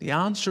 The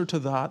answer to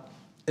that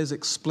is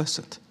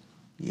explicit,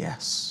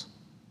 yes.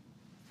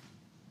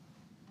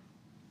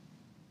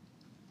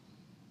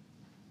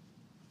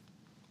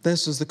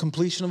 This is the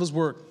completion of his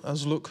work,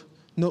 as Luke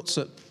notes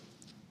it.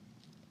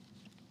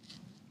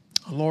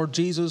 Lord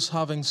Jesus,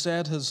 having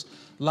said his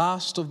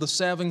last of the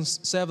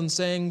seven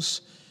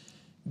sayings,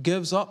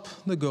 gives up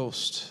the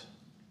ghost,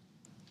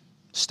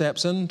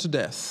 steps into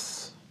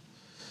death,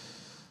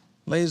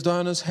 lays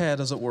down his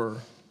head, as it were.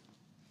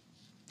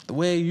 The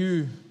way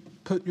you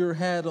put your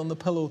head on the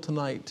pillow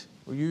tonight,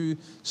 where you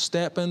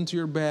step into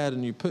your bed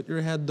and you put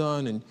your head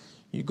down and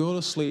you go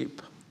to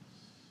sleep,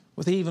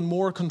 with even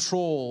more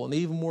control and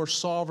even more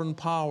sovereign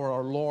power,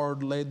 our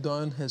Lord laid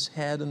down his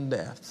head in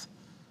death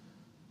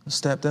and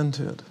stepped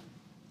into it.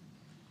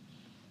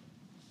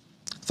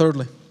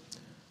 Thirdly,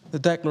 the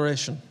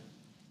declaration.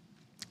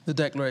 The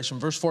declaration,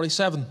 verse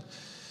 47.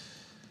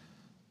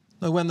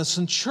 Now, when the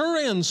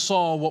centurion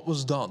saw what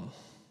was done,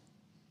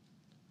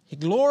 he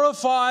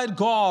glorified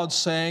God,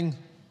 saying,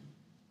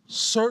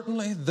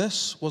 certainly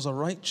this was a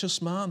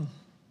righteous man.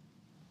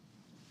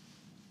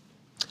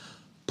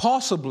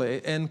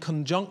 Possibly in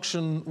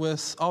conjunction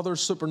with other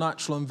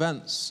supernatural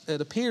events, it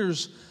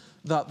appears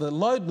that the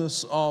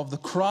loudness of the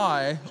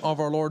cry of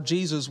our Lord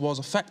Jesus was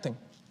affecting.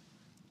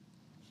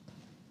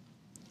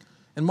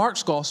 In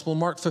Mark's Gospel,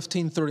 Mark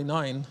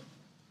 15:39,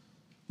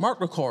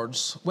 Mark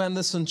records, when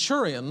the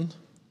centurion,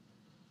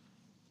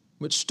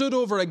 which stood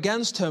over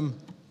against him,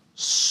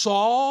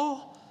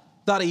 saw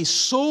that he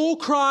so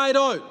cried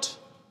out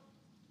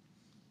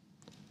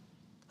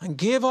and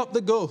gave up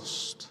the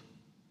ghost,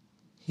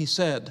 he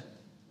said,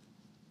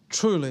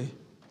 truly,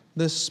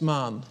 this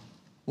man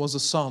was the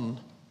Son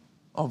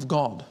of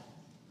God.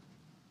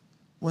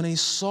 When he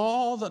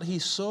saw that he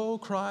so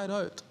cried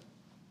out,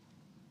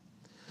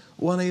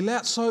 when he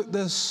lets out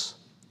this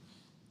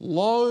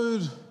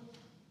loud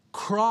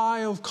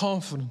cry of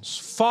confidence,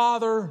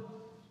 Father,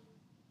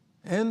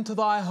 into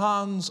thy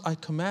hands I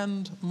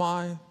commend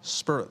my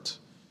spirit,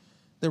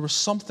 there was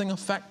something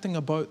affecting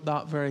about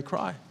that very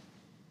cry.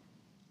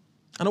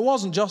 And it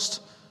wasn't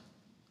just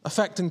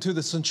affecting to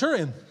the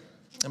centurion.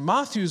 In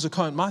Matthew's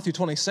account, Matthew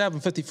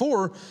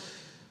 27:54,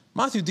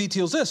 Matthew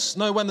details this.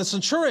 Now when the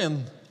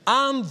centurion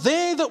and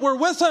they that were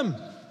with him,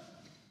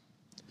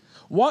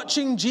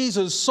 watching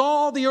Jesus,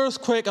 saw the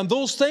earthquake and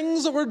those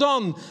things that were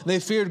done, they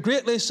feared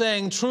greatly,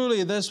 saying,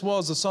 truly this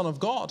was the Son of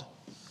God.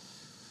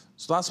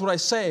 So that's what I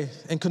say,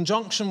 in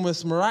conjunction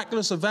with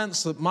miraculous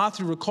events that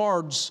Matthew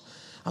records,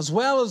 as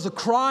well as the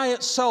cry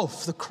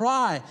itself, the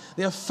cry,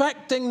 the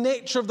affecting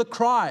nature of the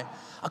cry,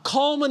 a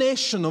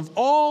culmination of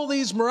all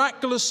these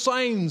miraculous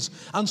signs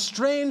and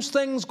strange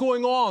things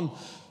going on,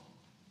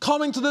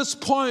 coming to this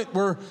point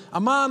where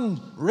a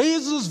man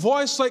raises his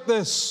voice like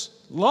this,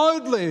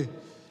 loudly,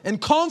 in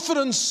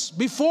confidence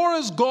before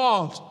his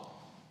God,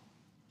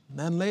 and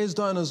then lays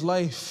down his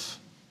life.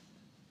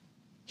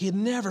 He had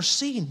never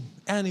seen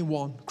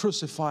anyone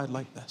crucified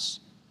like this,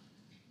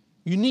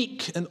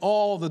 unique in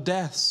all the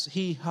deaths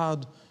he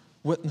had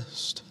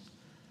witnessed.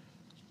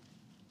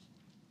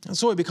 And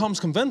so he becomes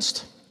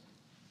convinced.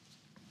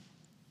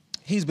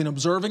 He's been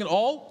observing it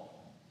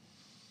all,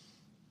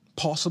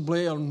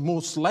 possibly and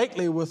most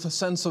likely with a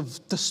sense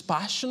of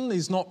dispassion.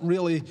 He's not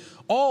really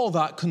all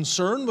that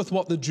concerned with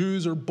what the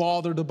Jews are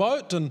bothered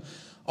about and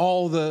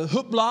all the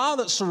hoopla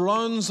that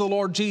surrounds the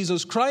Lord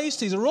Jesus Christ.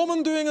 He's a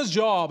Roman doing his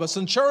job, a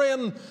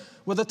centurion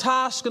with a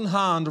task in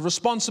hand, a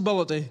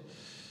responsibility.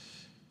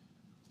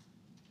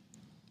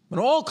 When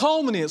it all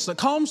culminates, and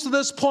it comes to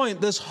this point,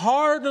 this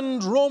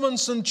hardened Roman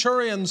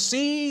centurion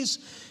sees,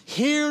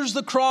 hears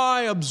the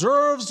cry,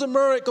 observes the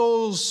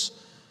miracles,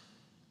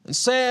 and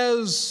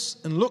says,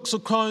 in Luke's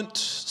account,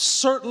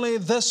 certainly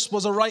this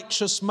was a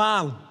righteous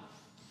man.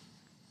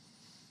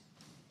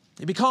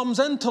 He becomes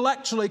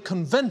intellectually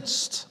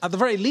convinced, at the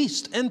very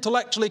least,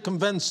 intellectually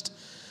convinced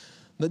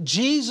that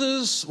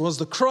Jesus was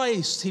the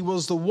Christ. He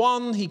was the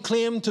one he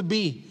claimed to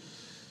be.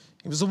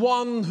 He was the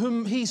one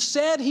whom he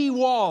said he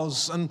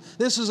was. And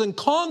this is in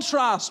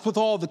contrast with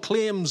all the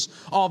claims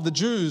of the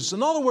Jews.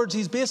 In other words,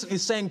 he's basically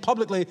saying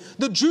publicly,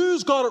 the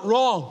Jews got it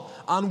wrong,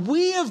 and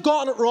we have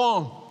gotten it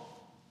wrong.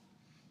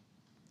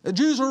 The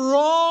Jews are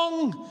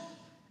wrong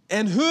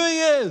in who he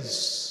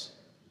is,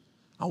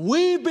 and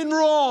we've been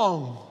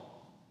wrong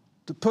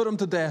to put him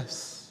to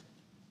death.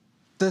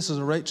 This is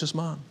a righteous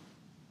man.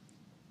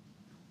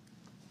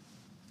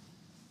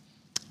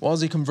 Was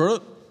he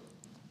converted?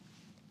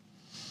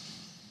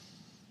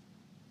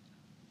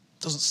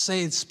 Doesn't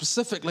say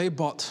specifically,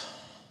 but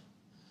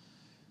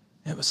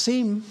it would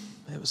seem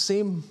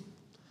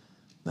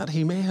that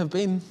he may have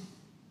been.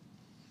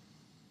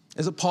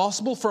 Is it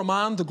possible for a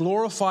man to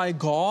glorify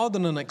God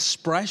in an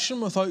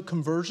expression without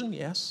conversion?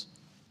 Yes.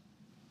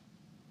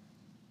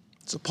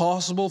 Is it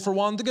possible for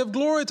one to give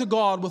glory to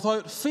God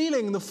without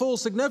feeling the full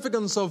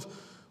significance of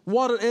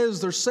what it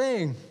is they're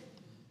saying?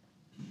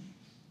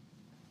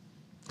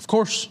 Of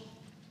course.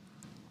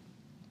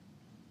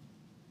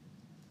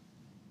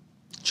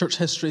 Church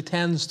history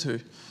tends to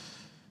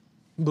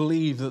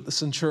believe that the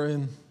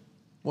centurion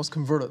was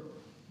converted.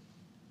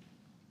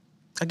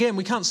 Again,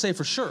 we can't say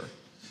for sure,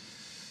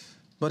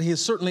 but he is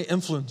certainly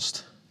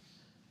influenced,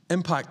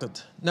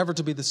 impacted, never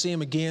to be the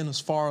same again as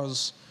far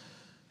as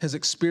his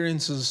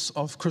experiences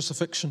of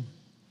crucifixion.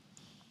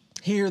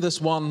 Here,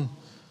 this one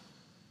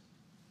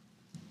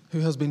who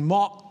has been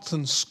mocked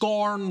and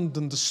scorned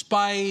and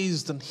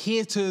despised and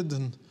hated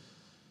and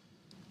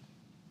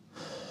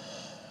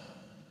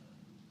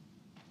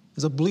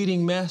is a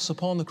bleeding mess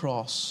upon the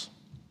cross.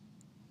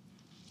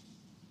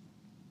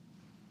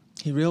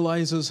 He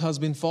realizes has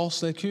been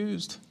falsely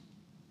accused.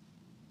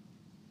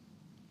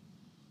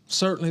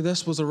 Certainly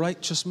this was a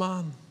righteous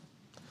man.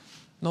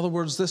 In other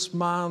words, this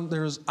man,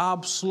 there is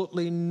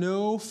absolutely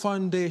no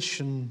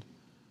foundation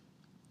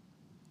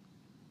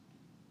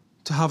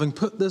to having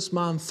put this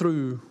man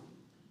through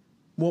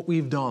what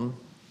we've done.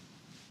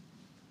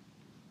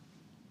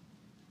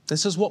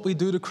 This is what we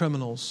do to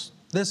criminals.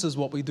 This is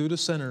what we do to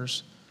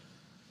sinners.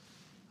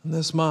 And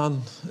this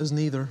man is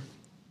neither.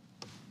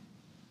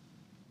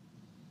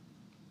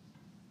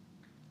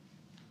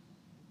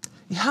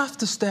 You have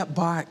to step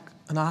back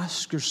and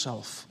ask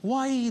yourself,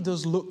 why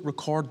does Luke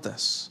record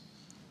this?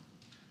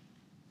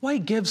 Why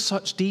give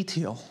such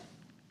detail?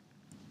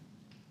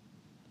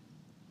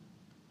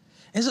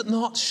 Is it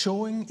not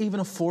showing even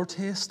a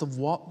foretaste of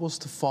what was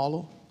to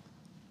follow?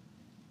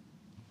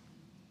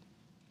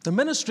 The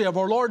ministry of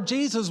our Lord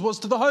Jesus was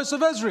to the house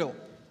of Israel.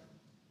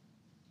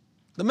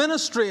 The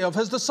ministry of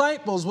his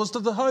disciples was to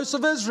the house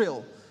of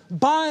Israel.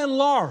 By and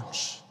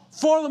large,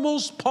 for the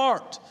most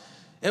part,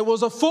 it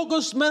was a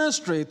focused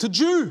ministry to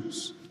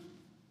Jews.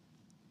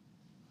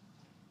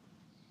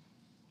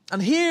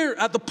 And here,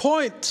 at the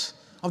point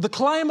of the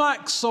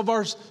climax of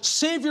our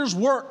Savior's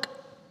work,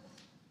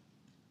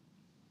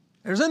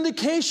 there's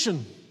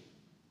indication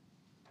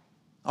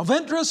of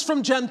interest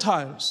from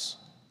Gentiles,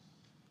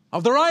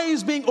 of their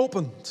eyes being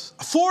opened,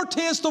 a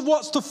foretaste of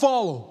what's to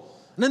follow.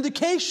 An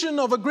indication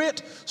of a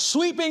great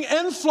sweeping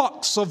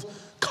influx of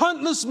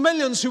countless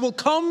millions who will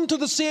come to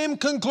the same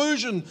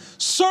conclusion.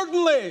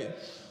 Certainly,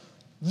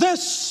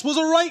 this was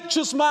a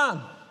righteous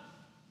man.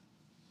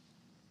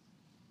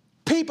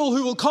 People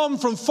who will come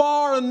from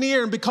far and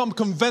near and become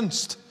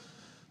convinced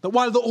that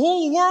while the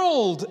whole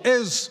world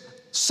is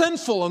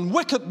sinful and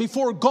wicked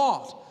before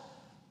God,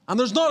 and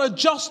there's not a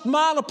just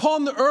man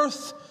upon the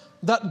earth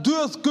that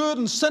doeth good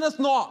and sinneth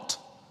not,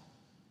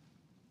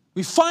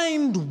 we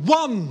find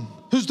one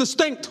who's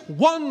distinct,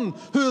 one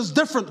who is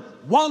different,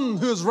 one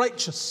who is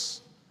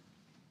righteous.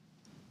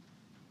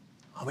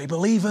 And we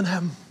believe in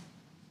him.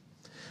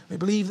 We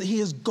believe that he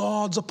is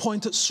God's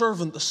appointed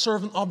servant, the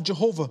servant of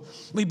Jehovah.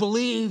 We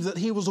believe that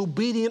he was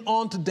obedient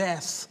unto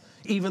death,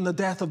 even the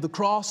death of the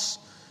cross.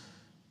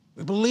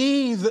 We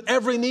believe that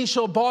every knee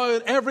shall bow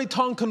and every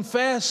tongue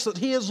confess that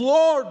he is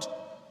Lord.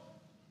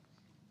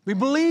 We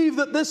believe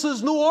that this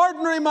is no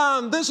ordinary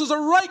man, this is a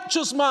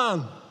righteous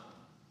man.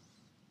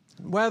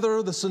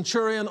 Whether the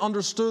centurion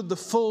understood the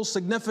full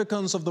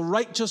significance of the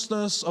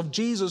righteousness of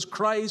Jesus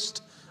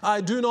Christ,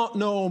 I do not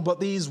know, but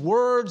these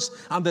words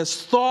and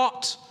this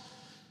thought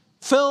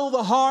fill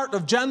the heart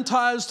of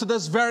Gentiles to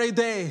this very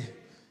day.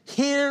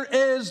 Here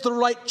is the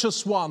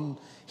righteous one.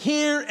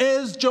 Here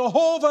is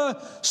Jehovah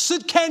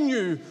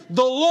Sidkenu,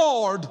 the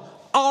Lord,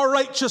 our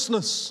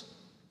righteousness.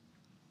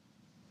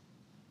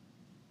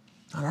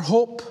 And our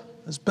hope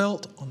is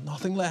built on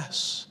nothing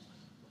less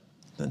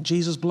than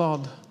Jesus'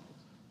 blood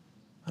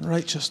and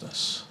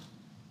righteousness.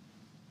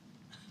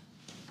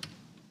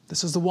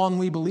 This is the one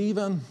we believe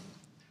in.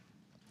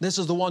 This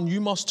is the one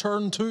you must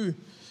turn to.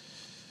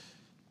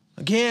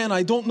 Again,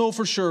 I don't know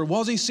for sure.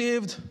 Was he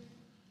saved?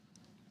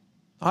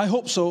 I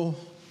hope so.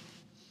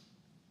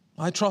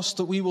 I trust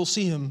that we will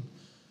see him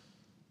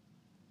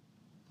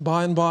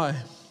by and by.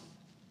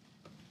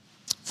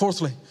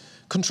 Fourthly,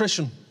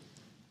 contrition.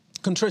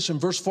 Contrition,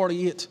 verse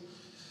 48.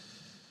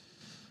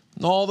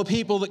 And all the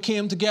people that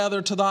came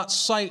together to that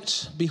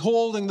sight,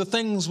 beholding the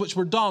things which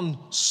were done,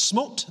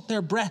 smote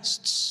their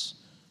breasts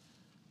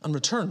and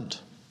returned.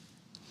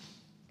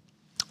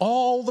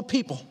 All the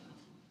people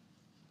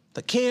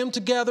that came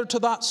together to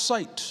that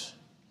sight.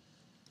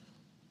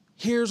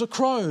 Here's a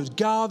crowd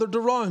gathered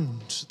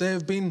around. They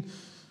have been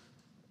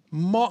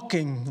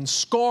mocking and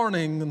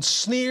scorning and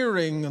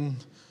sneering and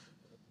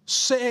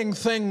saying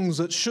things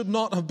that should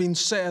not have been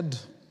said,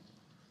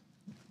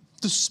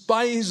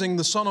 despising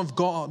the Son of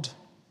God.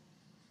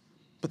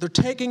 But they're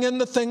taking in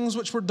the things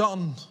which were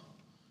done.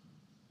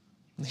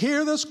 And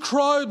here this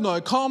crowd now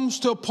comes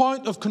to a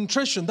point of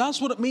contrition. That's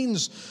what it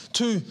means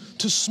to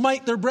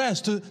smite their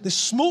breasts. They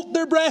smote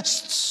their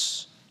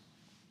breasts.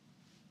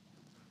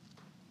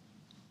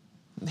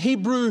 In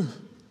Hebrew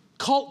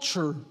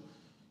culture,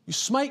 you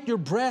smite your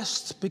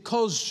breast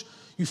because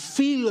you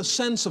feel a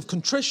sense of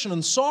contrition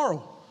and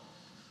sorrow.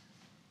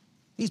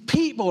 These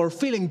people are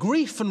feeling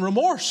grief and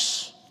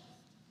remorse.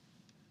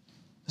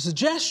 It's a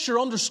gesture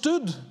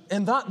understood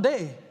in that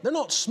day. They're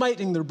not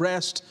smiting their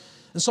breast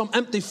in some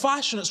empty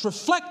fashion. It's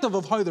reflective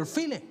of how they're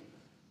feeling.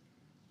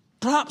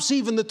 Perhaps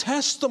even the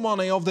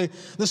testimony of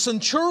the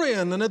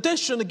centurion, in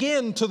addition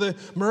again to the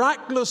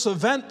miraculous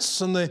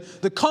events and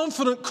the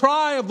confident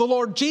cry of the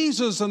Lord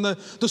Jesus and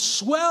the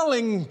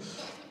swelling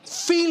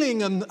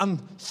feeling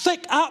and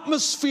thick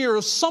atmosphere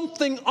of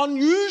something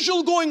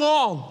unusual going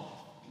on,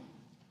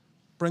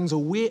 brings a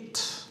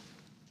weight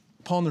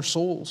upon their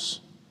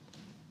souls.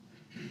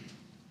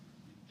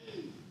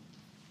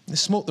 They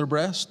smote their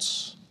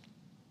breasts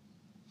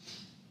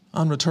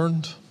and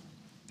returned.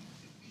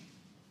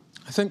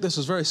 I think this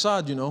is very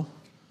sad, you know.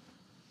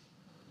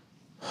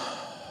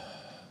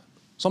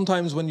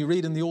 Sometimes when you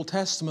read in the Old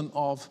Testament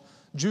of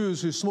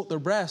Jews who smote their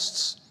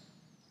breasts,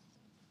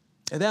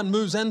 it then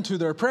moves into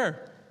their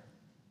prayer.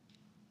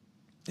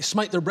 They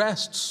smite their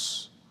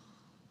breasts.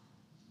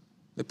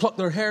 They pluck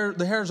the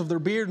hairs of their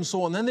beard and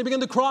so on. Then they begin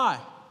to cry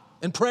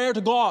in prayer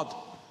to God.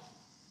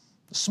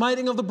 The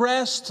smiting of the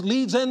breast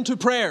leads into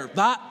prayer.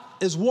 That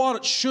is what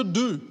it should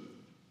do.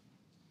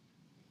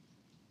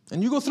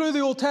 And you go through the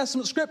Old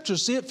Testament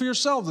scriptures, see it for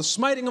yourself, the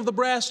smiting of the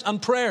breast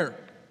and prayer.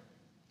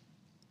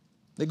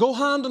 They go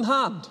hand in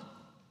hand.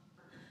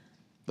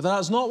 But that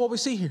is not what we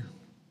see here.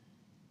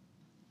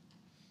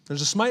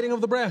 There's a smiting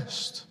of the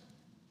breast.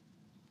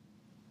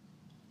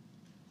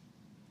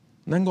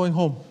 And then going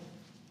home.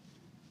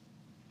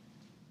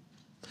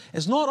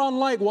 It's not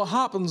unlike what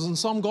happens in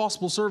some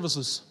gospel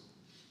services.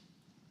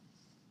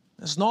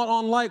 It's not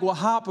unlike what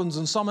happens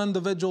in some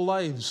individual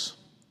lives,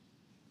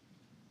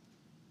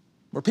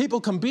 where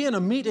people can be in a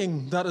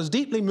meeting that is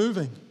deeply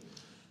moving,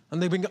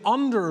 and they begin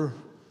under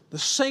the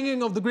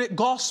singing of the great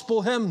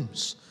gospel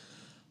hymns,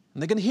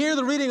 and they can hear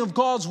the reading of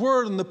God's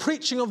word and the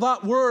preaching of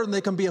that word, and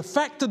they can be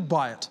affected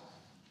by it.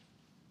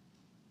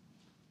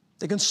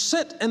 They can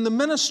sit in the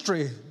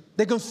ministry.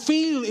 They can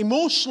feel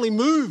emotionally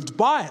moved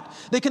by it.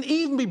 They can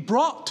even be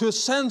brought to a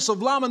sense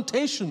of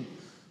lamentation.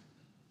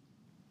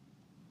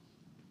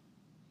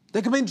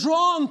 They can be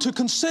drawn to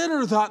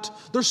consider that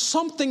there's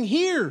something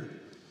here.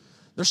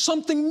 There's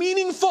something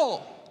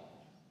meaningful.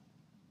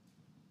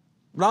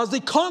 But as they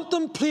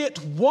contemplate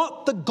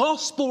what the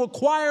gospel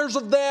requires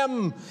of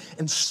them,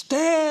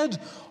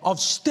 instead of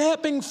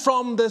stepping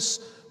from this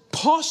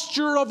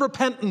posture of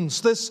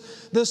repentance,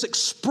 this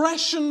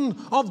expression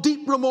of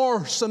deep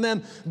remorse, and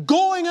then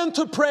going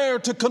into prayer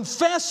to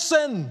confess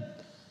sin,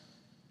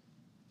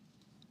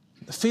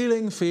 the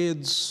feeling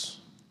fades.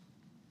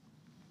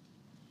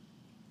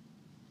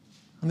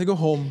 And they go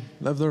home,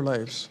 live their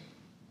lives.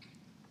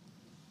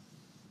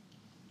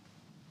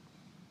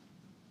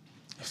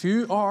 If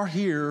you are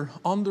here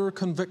under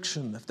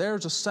conviction, if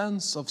there's a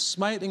sense of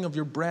smiting of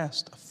your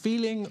breast, a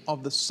feeling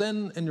of the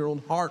sin in your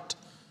own heart,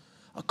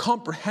 a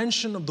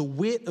comprehension of the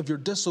weight of your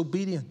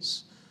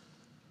disobedience,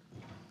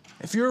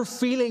 if you're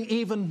feeling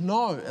even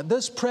now, at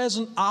this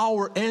present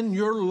hour in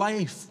your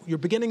life, you're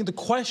beginning to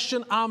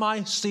question, am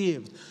I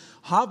saved?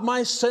 Have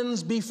my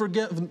sins been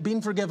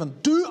forgiven?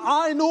 Do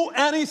I know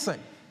anything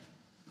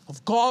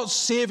of God's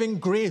saving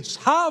grace?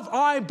 Have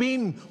I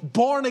been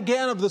born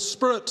again of the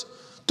Spirit?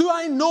 Do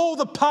I know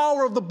the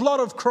power of the blood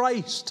of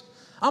Christ?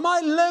 Am I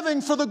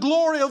living for the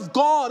glory of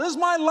God? Is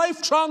my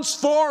life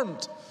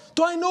transformed?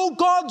 Do I know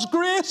God's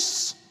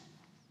grace?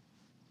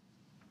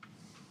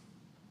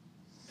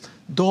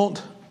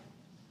 Don't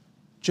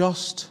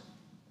just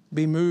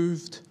be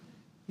moved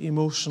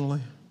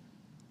emotionally.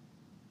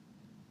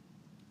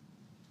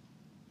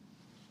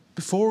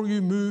 Before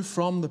you move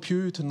from the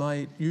pew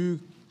tonight, you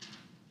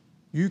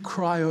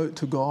cry out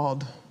to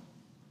God.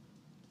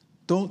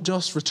 Don't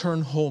just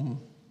return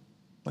home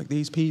like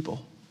these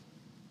people.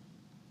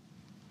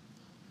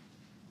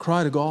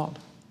 Cry to God.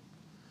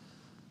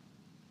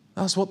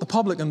 That's what the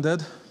publican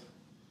did,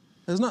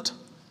 isn't it?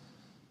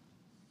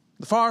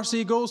 The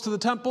Pharisee goes to the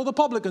temple, the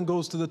publican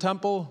goes to the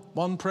temple.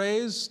 One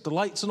prays,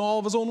 delights in all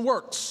of his own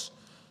works.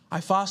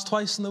 I fast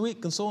twice in the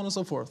week, and so on and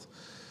so forth.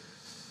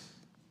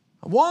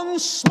 One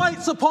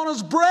smites upon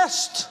his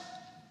breast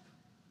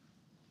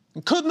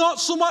and could not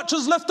so much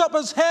as lift up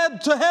his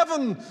head to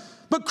heaven,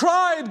 but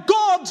cried,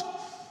 God,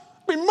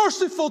 be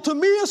merciful to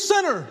me, a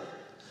sinner.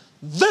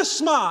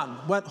 This man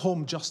went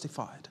home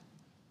justified.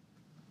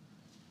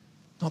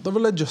 Not the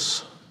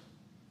religious,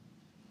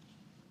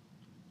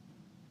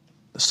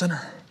 the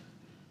sinner.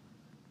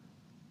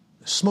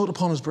 Smote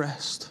upon his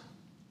breast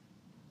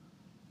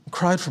and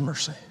cried for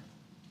mercy.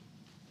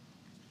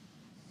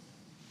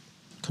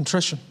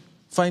 Contrition.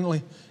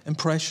 Finally,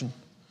 impression.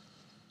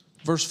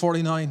 Verse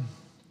 49.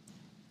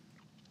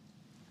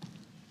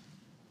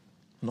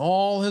 And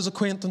all his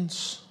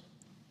acquaintance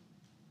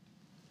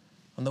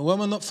and the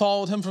women that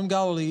followed him from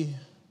Galilee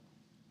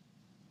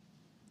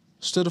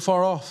stood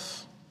afar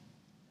off,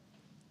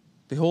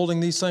 beholding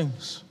these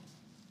things.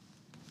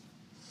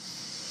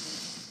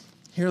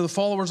 Here are the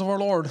followers of our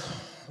Lord,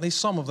 at least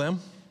some of them,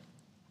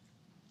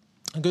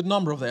 a good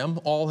number of them,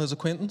 all his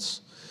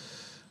acquaintance.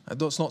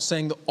 It's not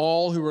saying that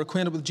all who were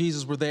acquainted with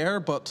Jesus were there,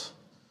 but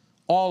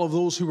all of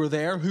those who were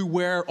there, who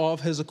were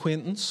of his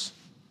acquaintance.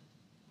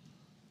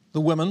 The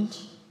women,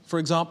 for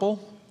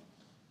example,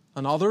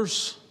 and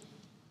others.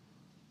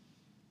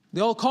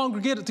 They all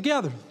congregated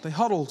together. They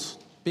huddled,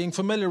 being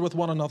familiar with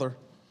one another,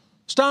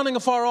 standing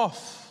afar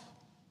off,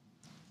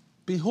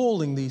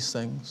 beholding these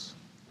things,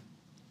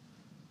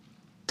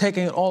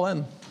 taking it all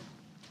in.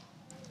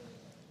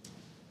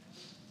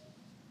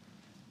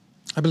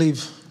 I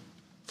believe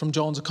from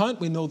John's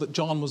account, we know that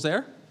John was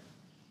there.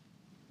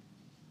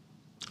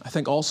 I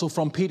think also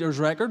from Peter's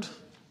record,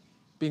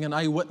 being an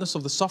eyewitness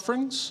of the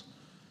sufferings,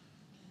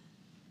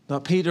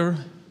 that Peter,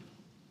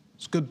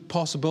 it's a good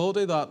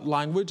possibility that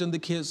language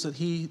indicates that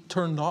he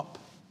turned up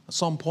at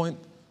some point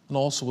and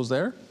also was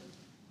there.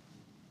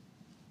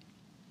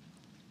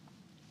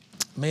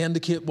 It may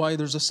indicate why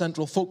there's a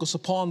central focus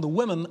upon the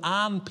women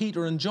and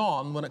Peter and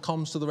John when it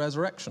comes to the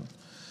resurrection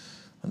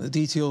and the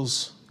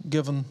details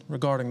given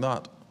regarding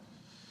that.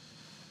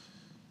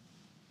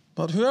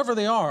 But whoever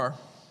they are,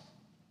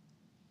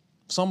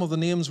 some of the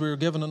names we are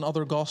given in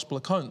other gospel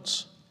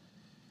accounts,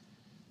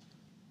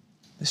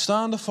 they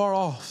stand afar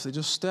off, they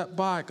just step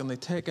back and they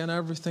take in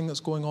everything that's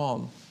going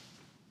on,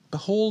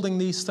 beholding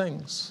these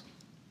things.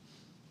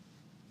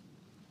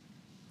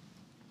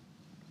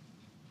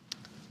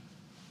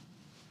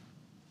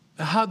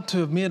 It had to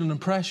have made an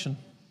impression.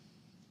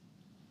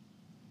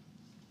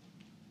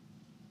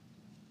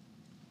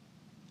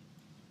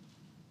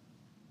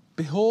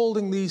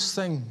 Beholding these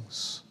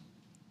things.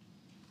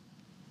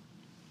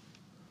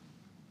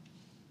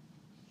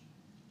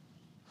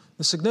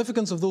 The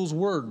significance of those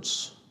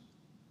words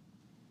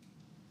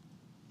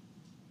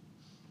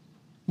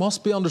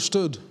must be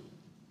understood.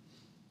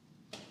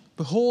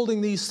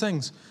 Beholding these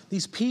things.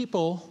 These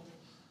people,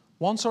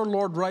 once our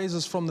Lord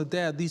rises from the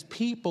dead, these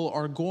people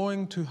are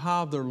going to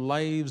have their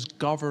lives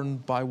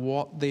governed by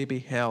what they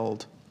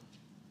beheld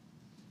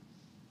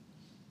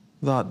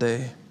that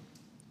day.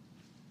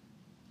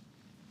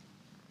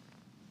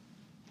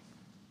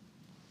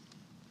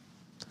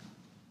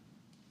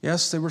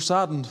 Yes, they were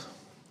saddened.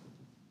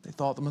 They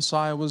thought the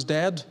Messiah was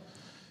dead,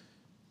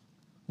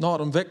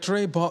 not in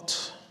victory,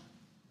 but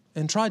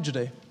in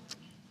tragedy.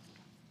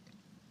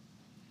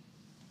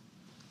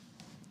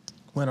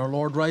 When our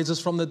Lord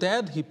rises from the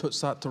dead, he puts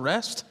that to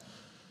rest.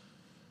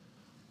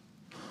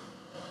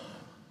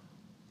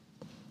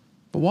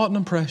 But what an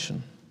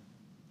impression.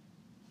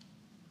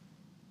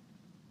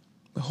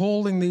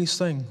 Beholding these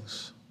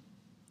things.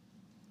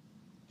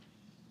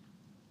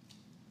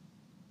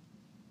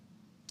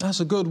 That's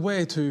a good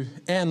way to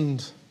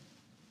end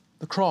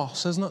the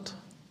cross, isn't it?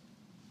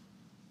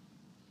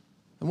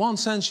 In one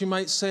sense, you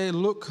might say,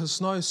 Luke is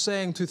now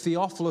saying to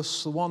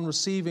Theophilus, the one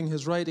receiving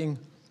his writing,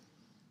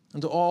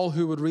 and to all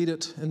who would read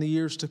it in the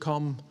years to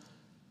come,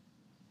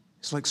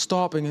 it's like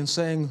stopping and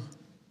saying,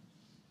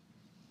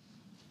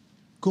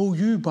 go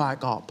you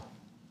back up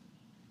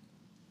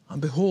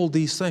and behold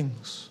these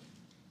things.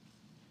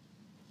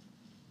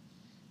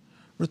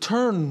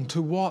 Return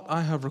to what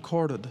I have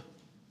recorded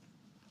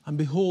and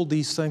behold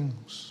these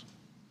things.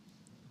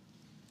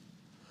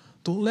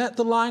 Don't let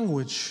the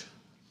language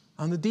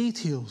and the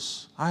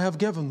details I have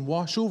given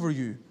wash over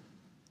you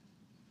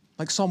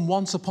like some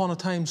once upon a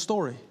time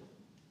story.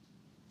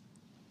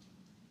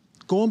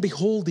 Go and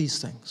behold these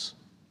things.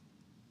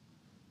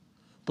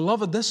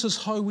 Beloved, this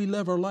is how we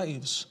live our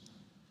lives.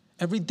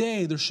 Every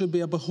day there should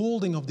be a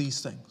beholding of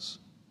these things.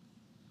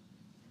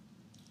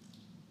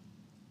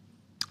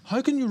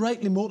 How can you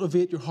rightly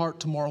motivate your heart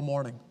tomorrow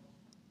morning?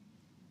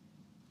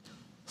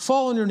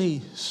 Fall on your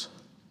knees.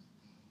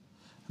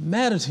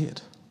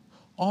 Meditate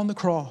on the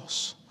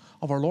cross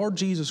of our Lord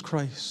Jesus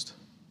Christ.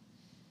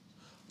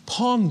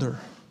 Ponder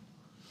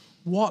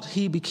what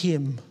He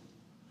became,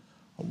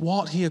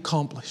 what He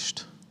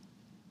accomplished.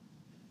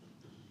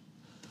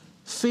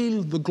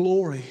 Feel the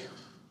glory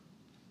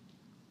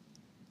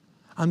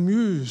and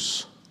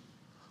muse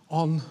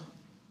on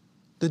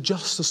the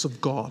justice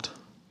of God,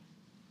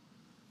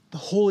 the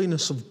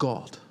holiness of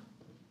God,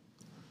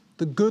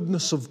 the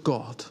goodness of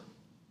God,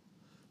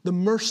 the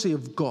mercy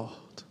of God,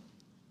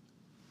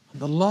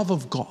 and the love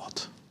of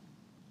God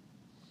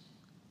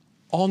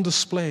on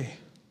display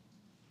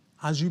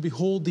as you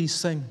behold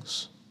these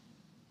things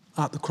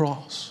at the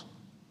cross.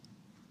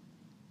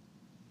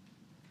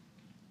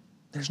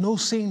 There's no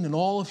scene in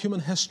all of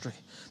human history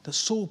that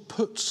so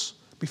puts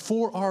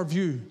before our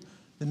view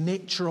the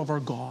nature of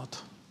our God.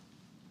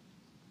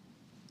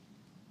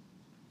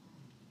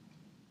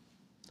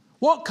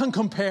 What can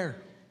compare?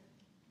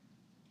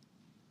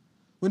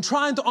 When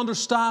trying to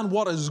understand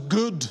what is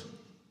good,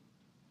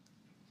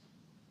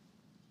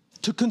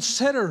 to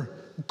consider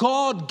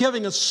God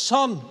giving His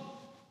Son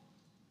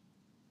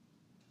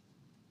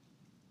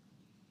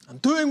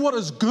and doing what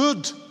is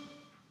good,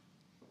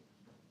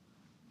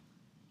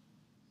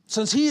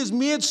 since He has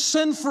made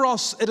sin for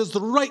us, it is the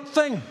right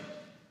thing.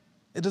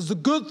 It is the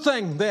good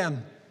thing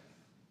then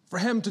for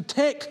Him to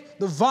take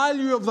the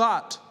value of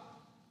that.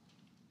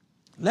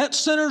 Let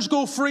sinners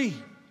go free.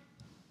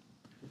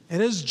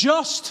 It is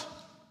just.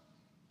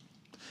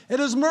 It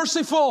is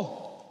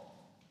merciful.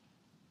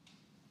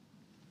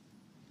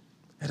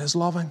 It is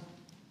loving.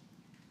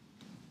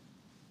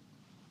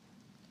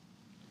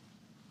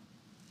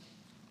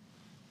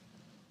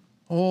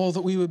 Oh,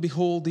 that we would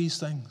behold these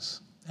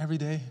things every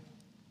day.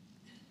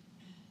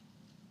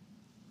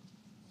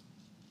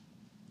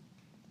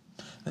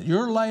 That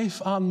your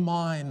life and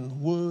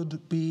mine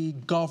would be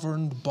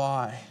governed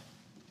by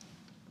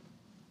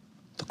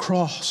the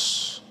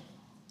cross.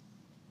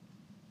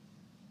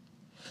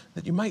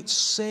 That you might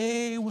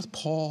say with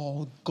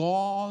Paul,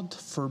 God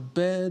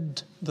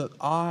forbid that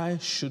I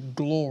should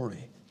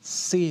glory,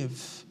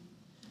 save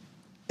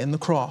in the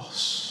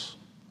cross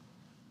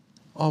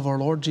of our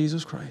Lord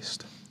Jesus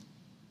Christ.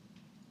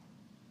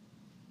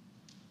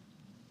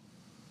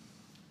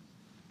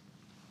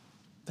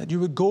 That you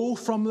would go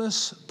from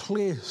this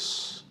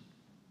place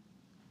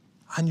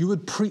and you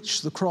would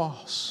preach the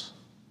cross.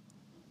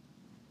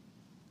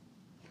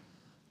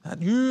 That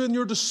you in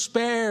your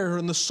despair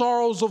and the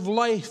sorrows of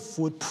life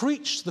would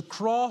preach the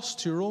cross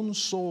to your own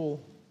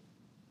soul.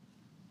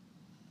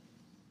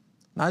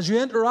 And as you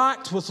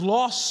interact with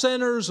lost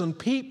sinners and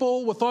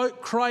people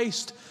without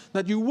Christ,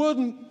 that you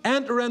wouldn't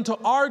enter into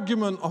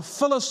argument of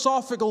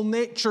philosophical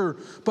nature,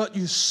 but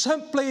you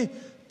simply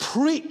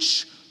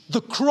preach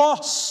the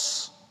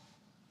cross.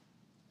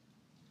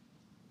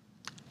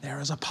 There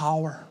is a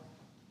power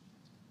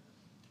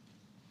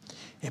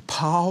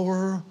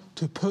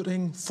to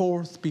putting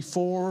forth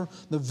before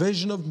the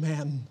vision of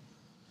men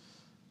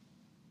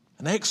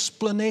an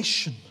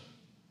explanation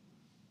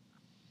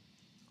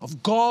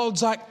of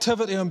God's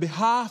activity on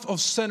behalf of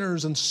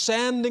sinners in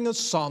sending His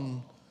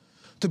Son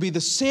to be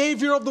the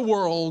Savior of the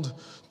world,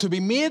 to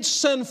be made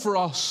sin for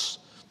us,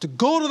 to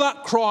go to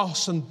that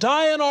cross and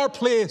die in our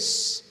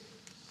place,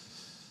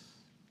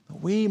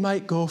 that we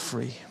might go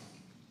free.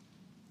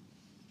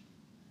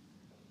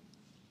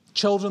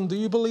 Children, do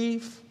you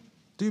believe?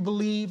 Do you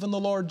believe in the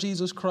Lord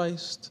Jesus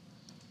Christ?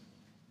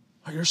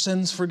 Are your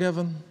sins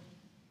forgiven?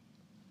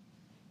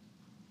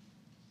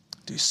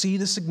 Do you see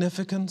the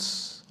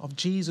significance of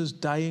Jesus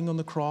dying on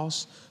the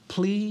cross?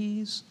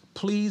 Please,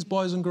 please,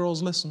 boys and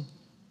girls, listen.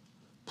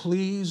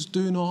 Please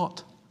do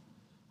not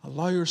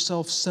allow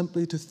yourself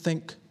simply to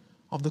think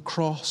of the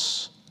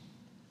cross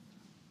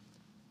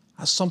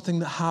as something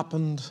that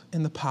happened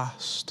in the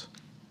past.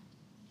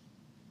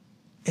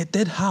 It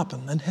did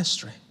happen in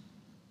history.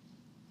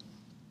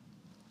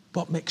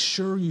 But make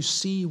sure you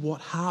see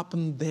what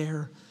happened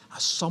there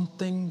as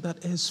something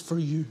that is for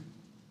you.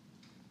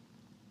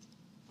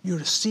 You're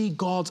to see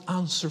God's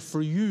answer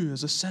for you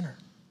as a sinner.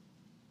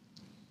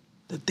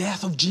 The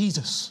death of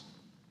Jesus,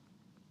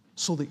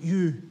 so that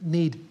you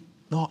need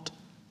not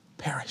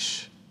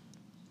perish.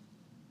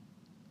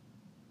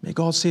 May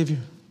God save you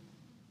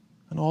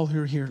and all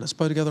who are here. Let's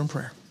bow together in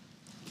prayer.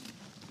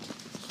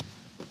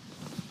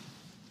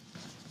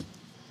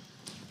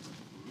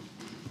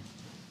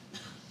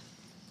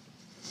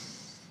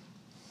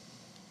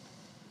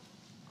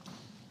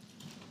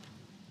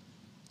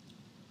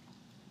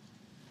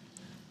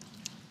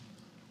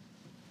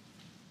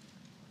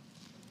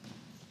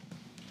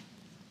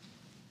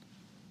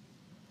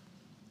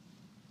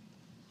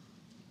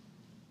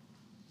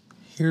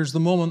 Here's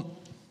the moment.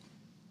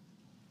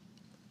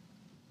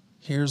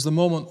 Here's the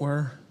moment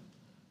where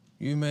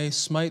you may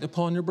smite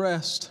upon your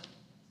breast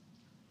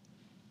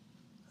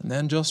and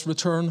then just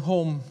return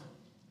home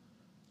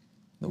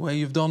the way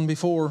you've done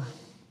before.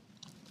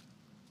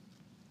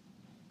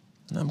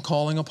 And I'm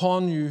calling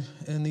upon you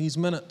in these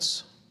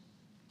minutes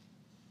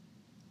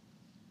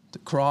to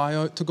cry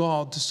out to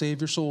God to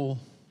save your soul.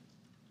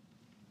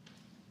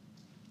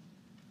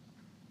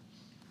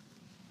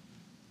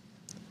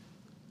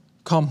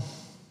 Come.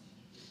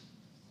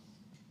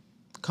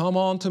 Come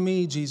unto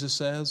me, Jesus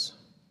says,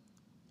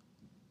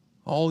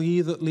 all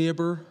ye that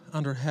labor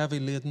and are heavy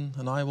laden,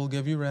 and I will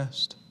give you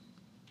rest.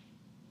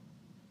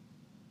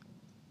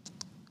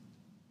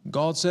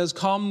 God says,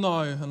 come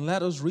now, and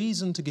let us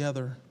reason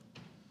together.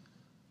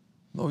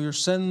 Though your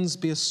sins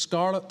be as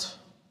scarlet,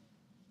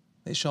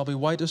 they shall be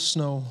white as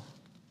snow.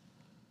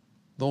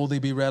 Though they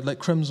be red like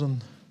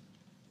crimson,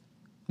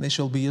 they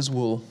shall be as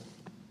wool.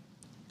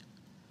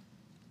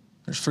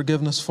 There's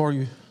forgiveness for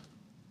you,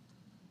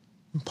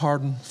 and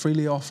pardon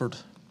freely offered.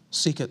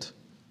 Seek it.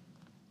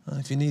 And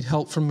if you need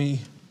help from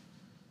me,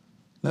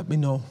 let me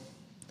know.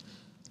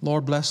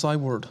 Lord, bless thy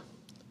word.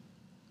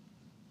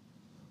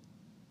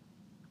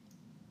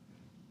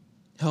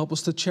 Help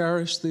us to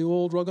cherish the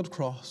old rugged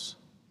cross.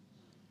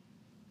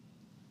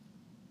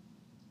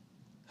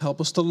 Help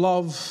us to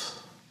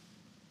love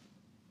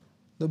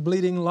the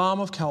bleeding Lamb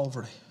of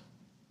Calvary.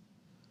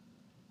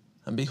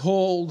 And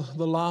behold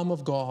the Lamb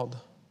of God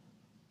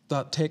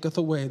that taketh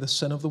away the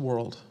sin of the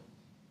world.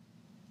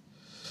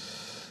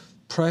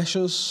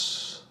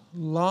 Precious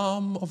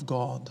Lamb of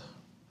God,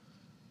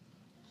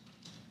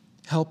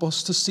 help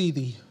us to see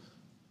thee.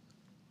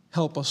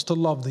 Help us to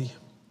love thee.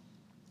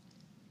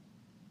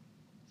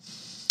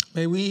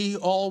 May we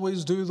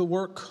always do the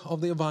work of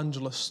the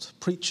evangelist,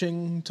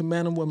 preaching to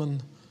men and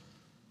women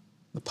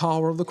the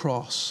power of the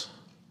cross.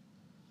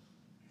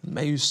 And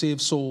may you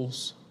save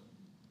souls.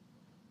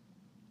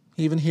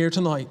 Even here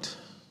tonight,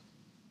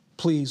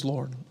 please,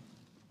 Lord,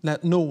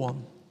 let no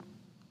one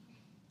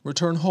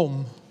return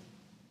home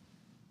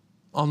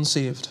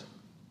unsaved.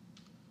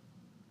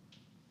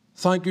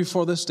 Thank you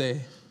for this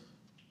day,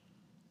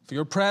 for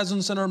your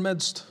presence in our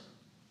midst,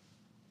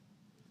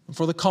 and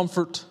for the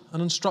comfort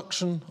and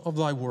instruction of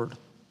thy word.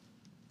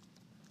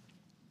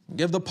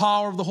 Give the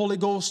power of the Holy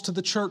Ghost to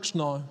the church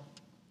now,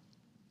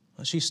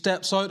 as she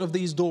steps out of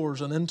these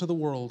doors and into the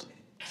world.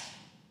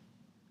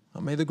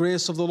 And may the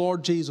grace of the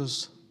Lord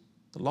Jesus,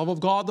 the love of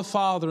God the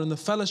Father, and the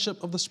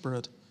fellowship of the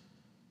Spirit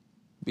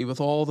be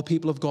with all the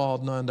people of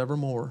God now and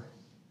evermore.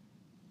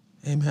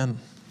 Amen.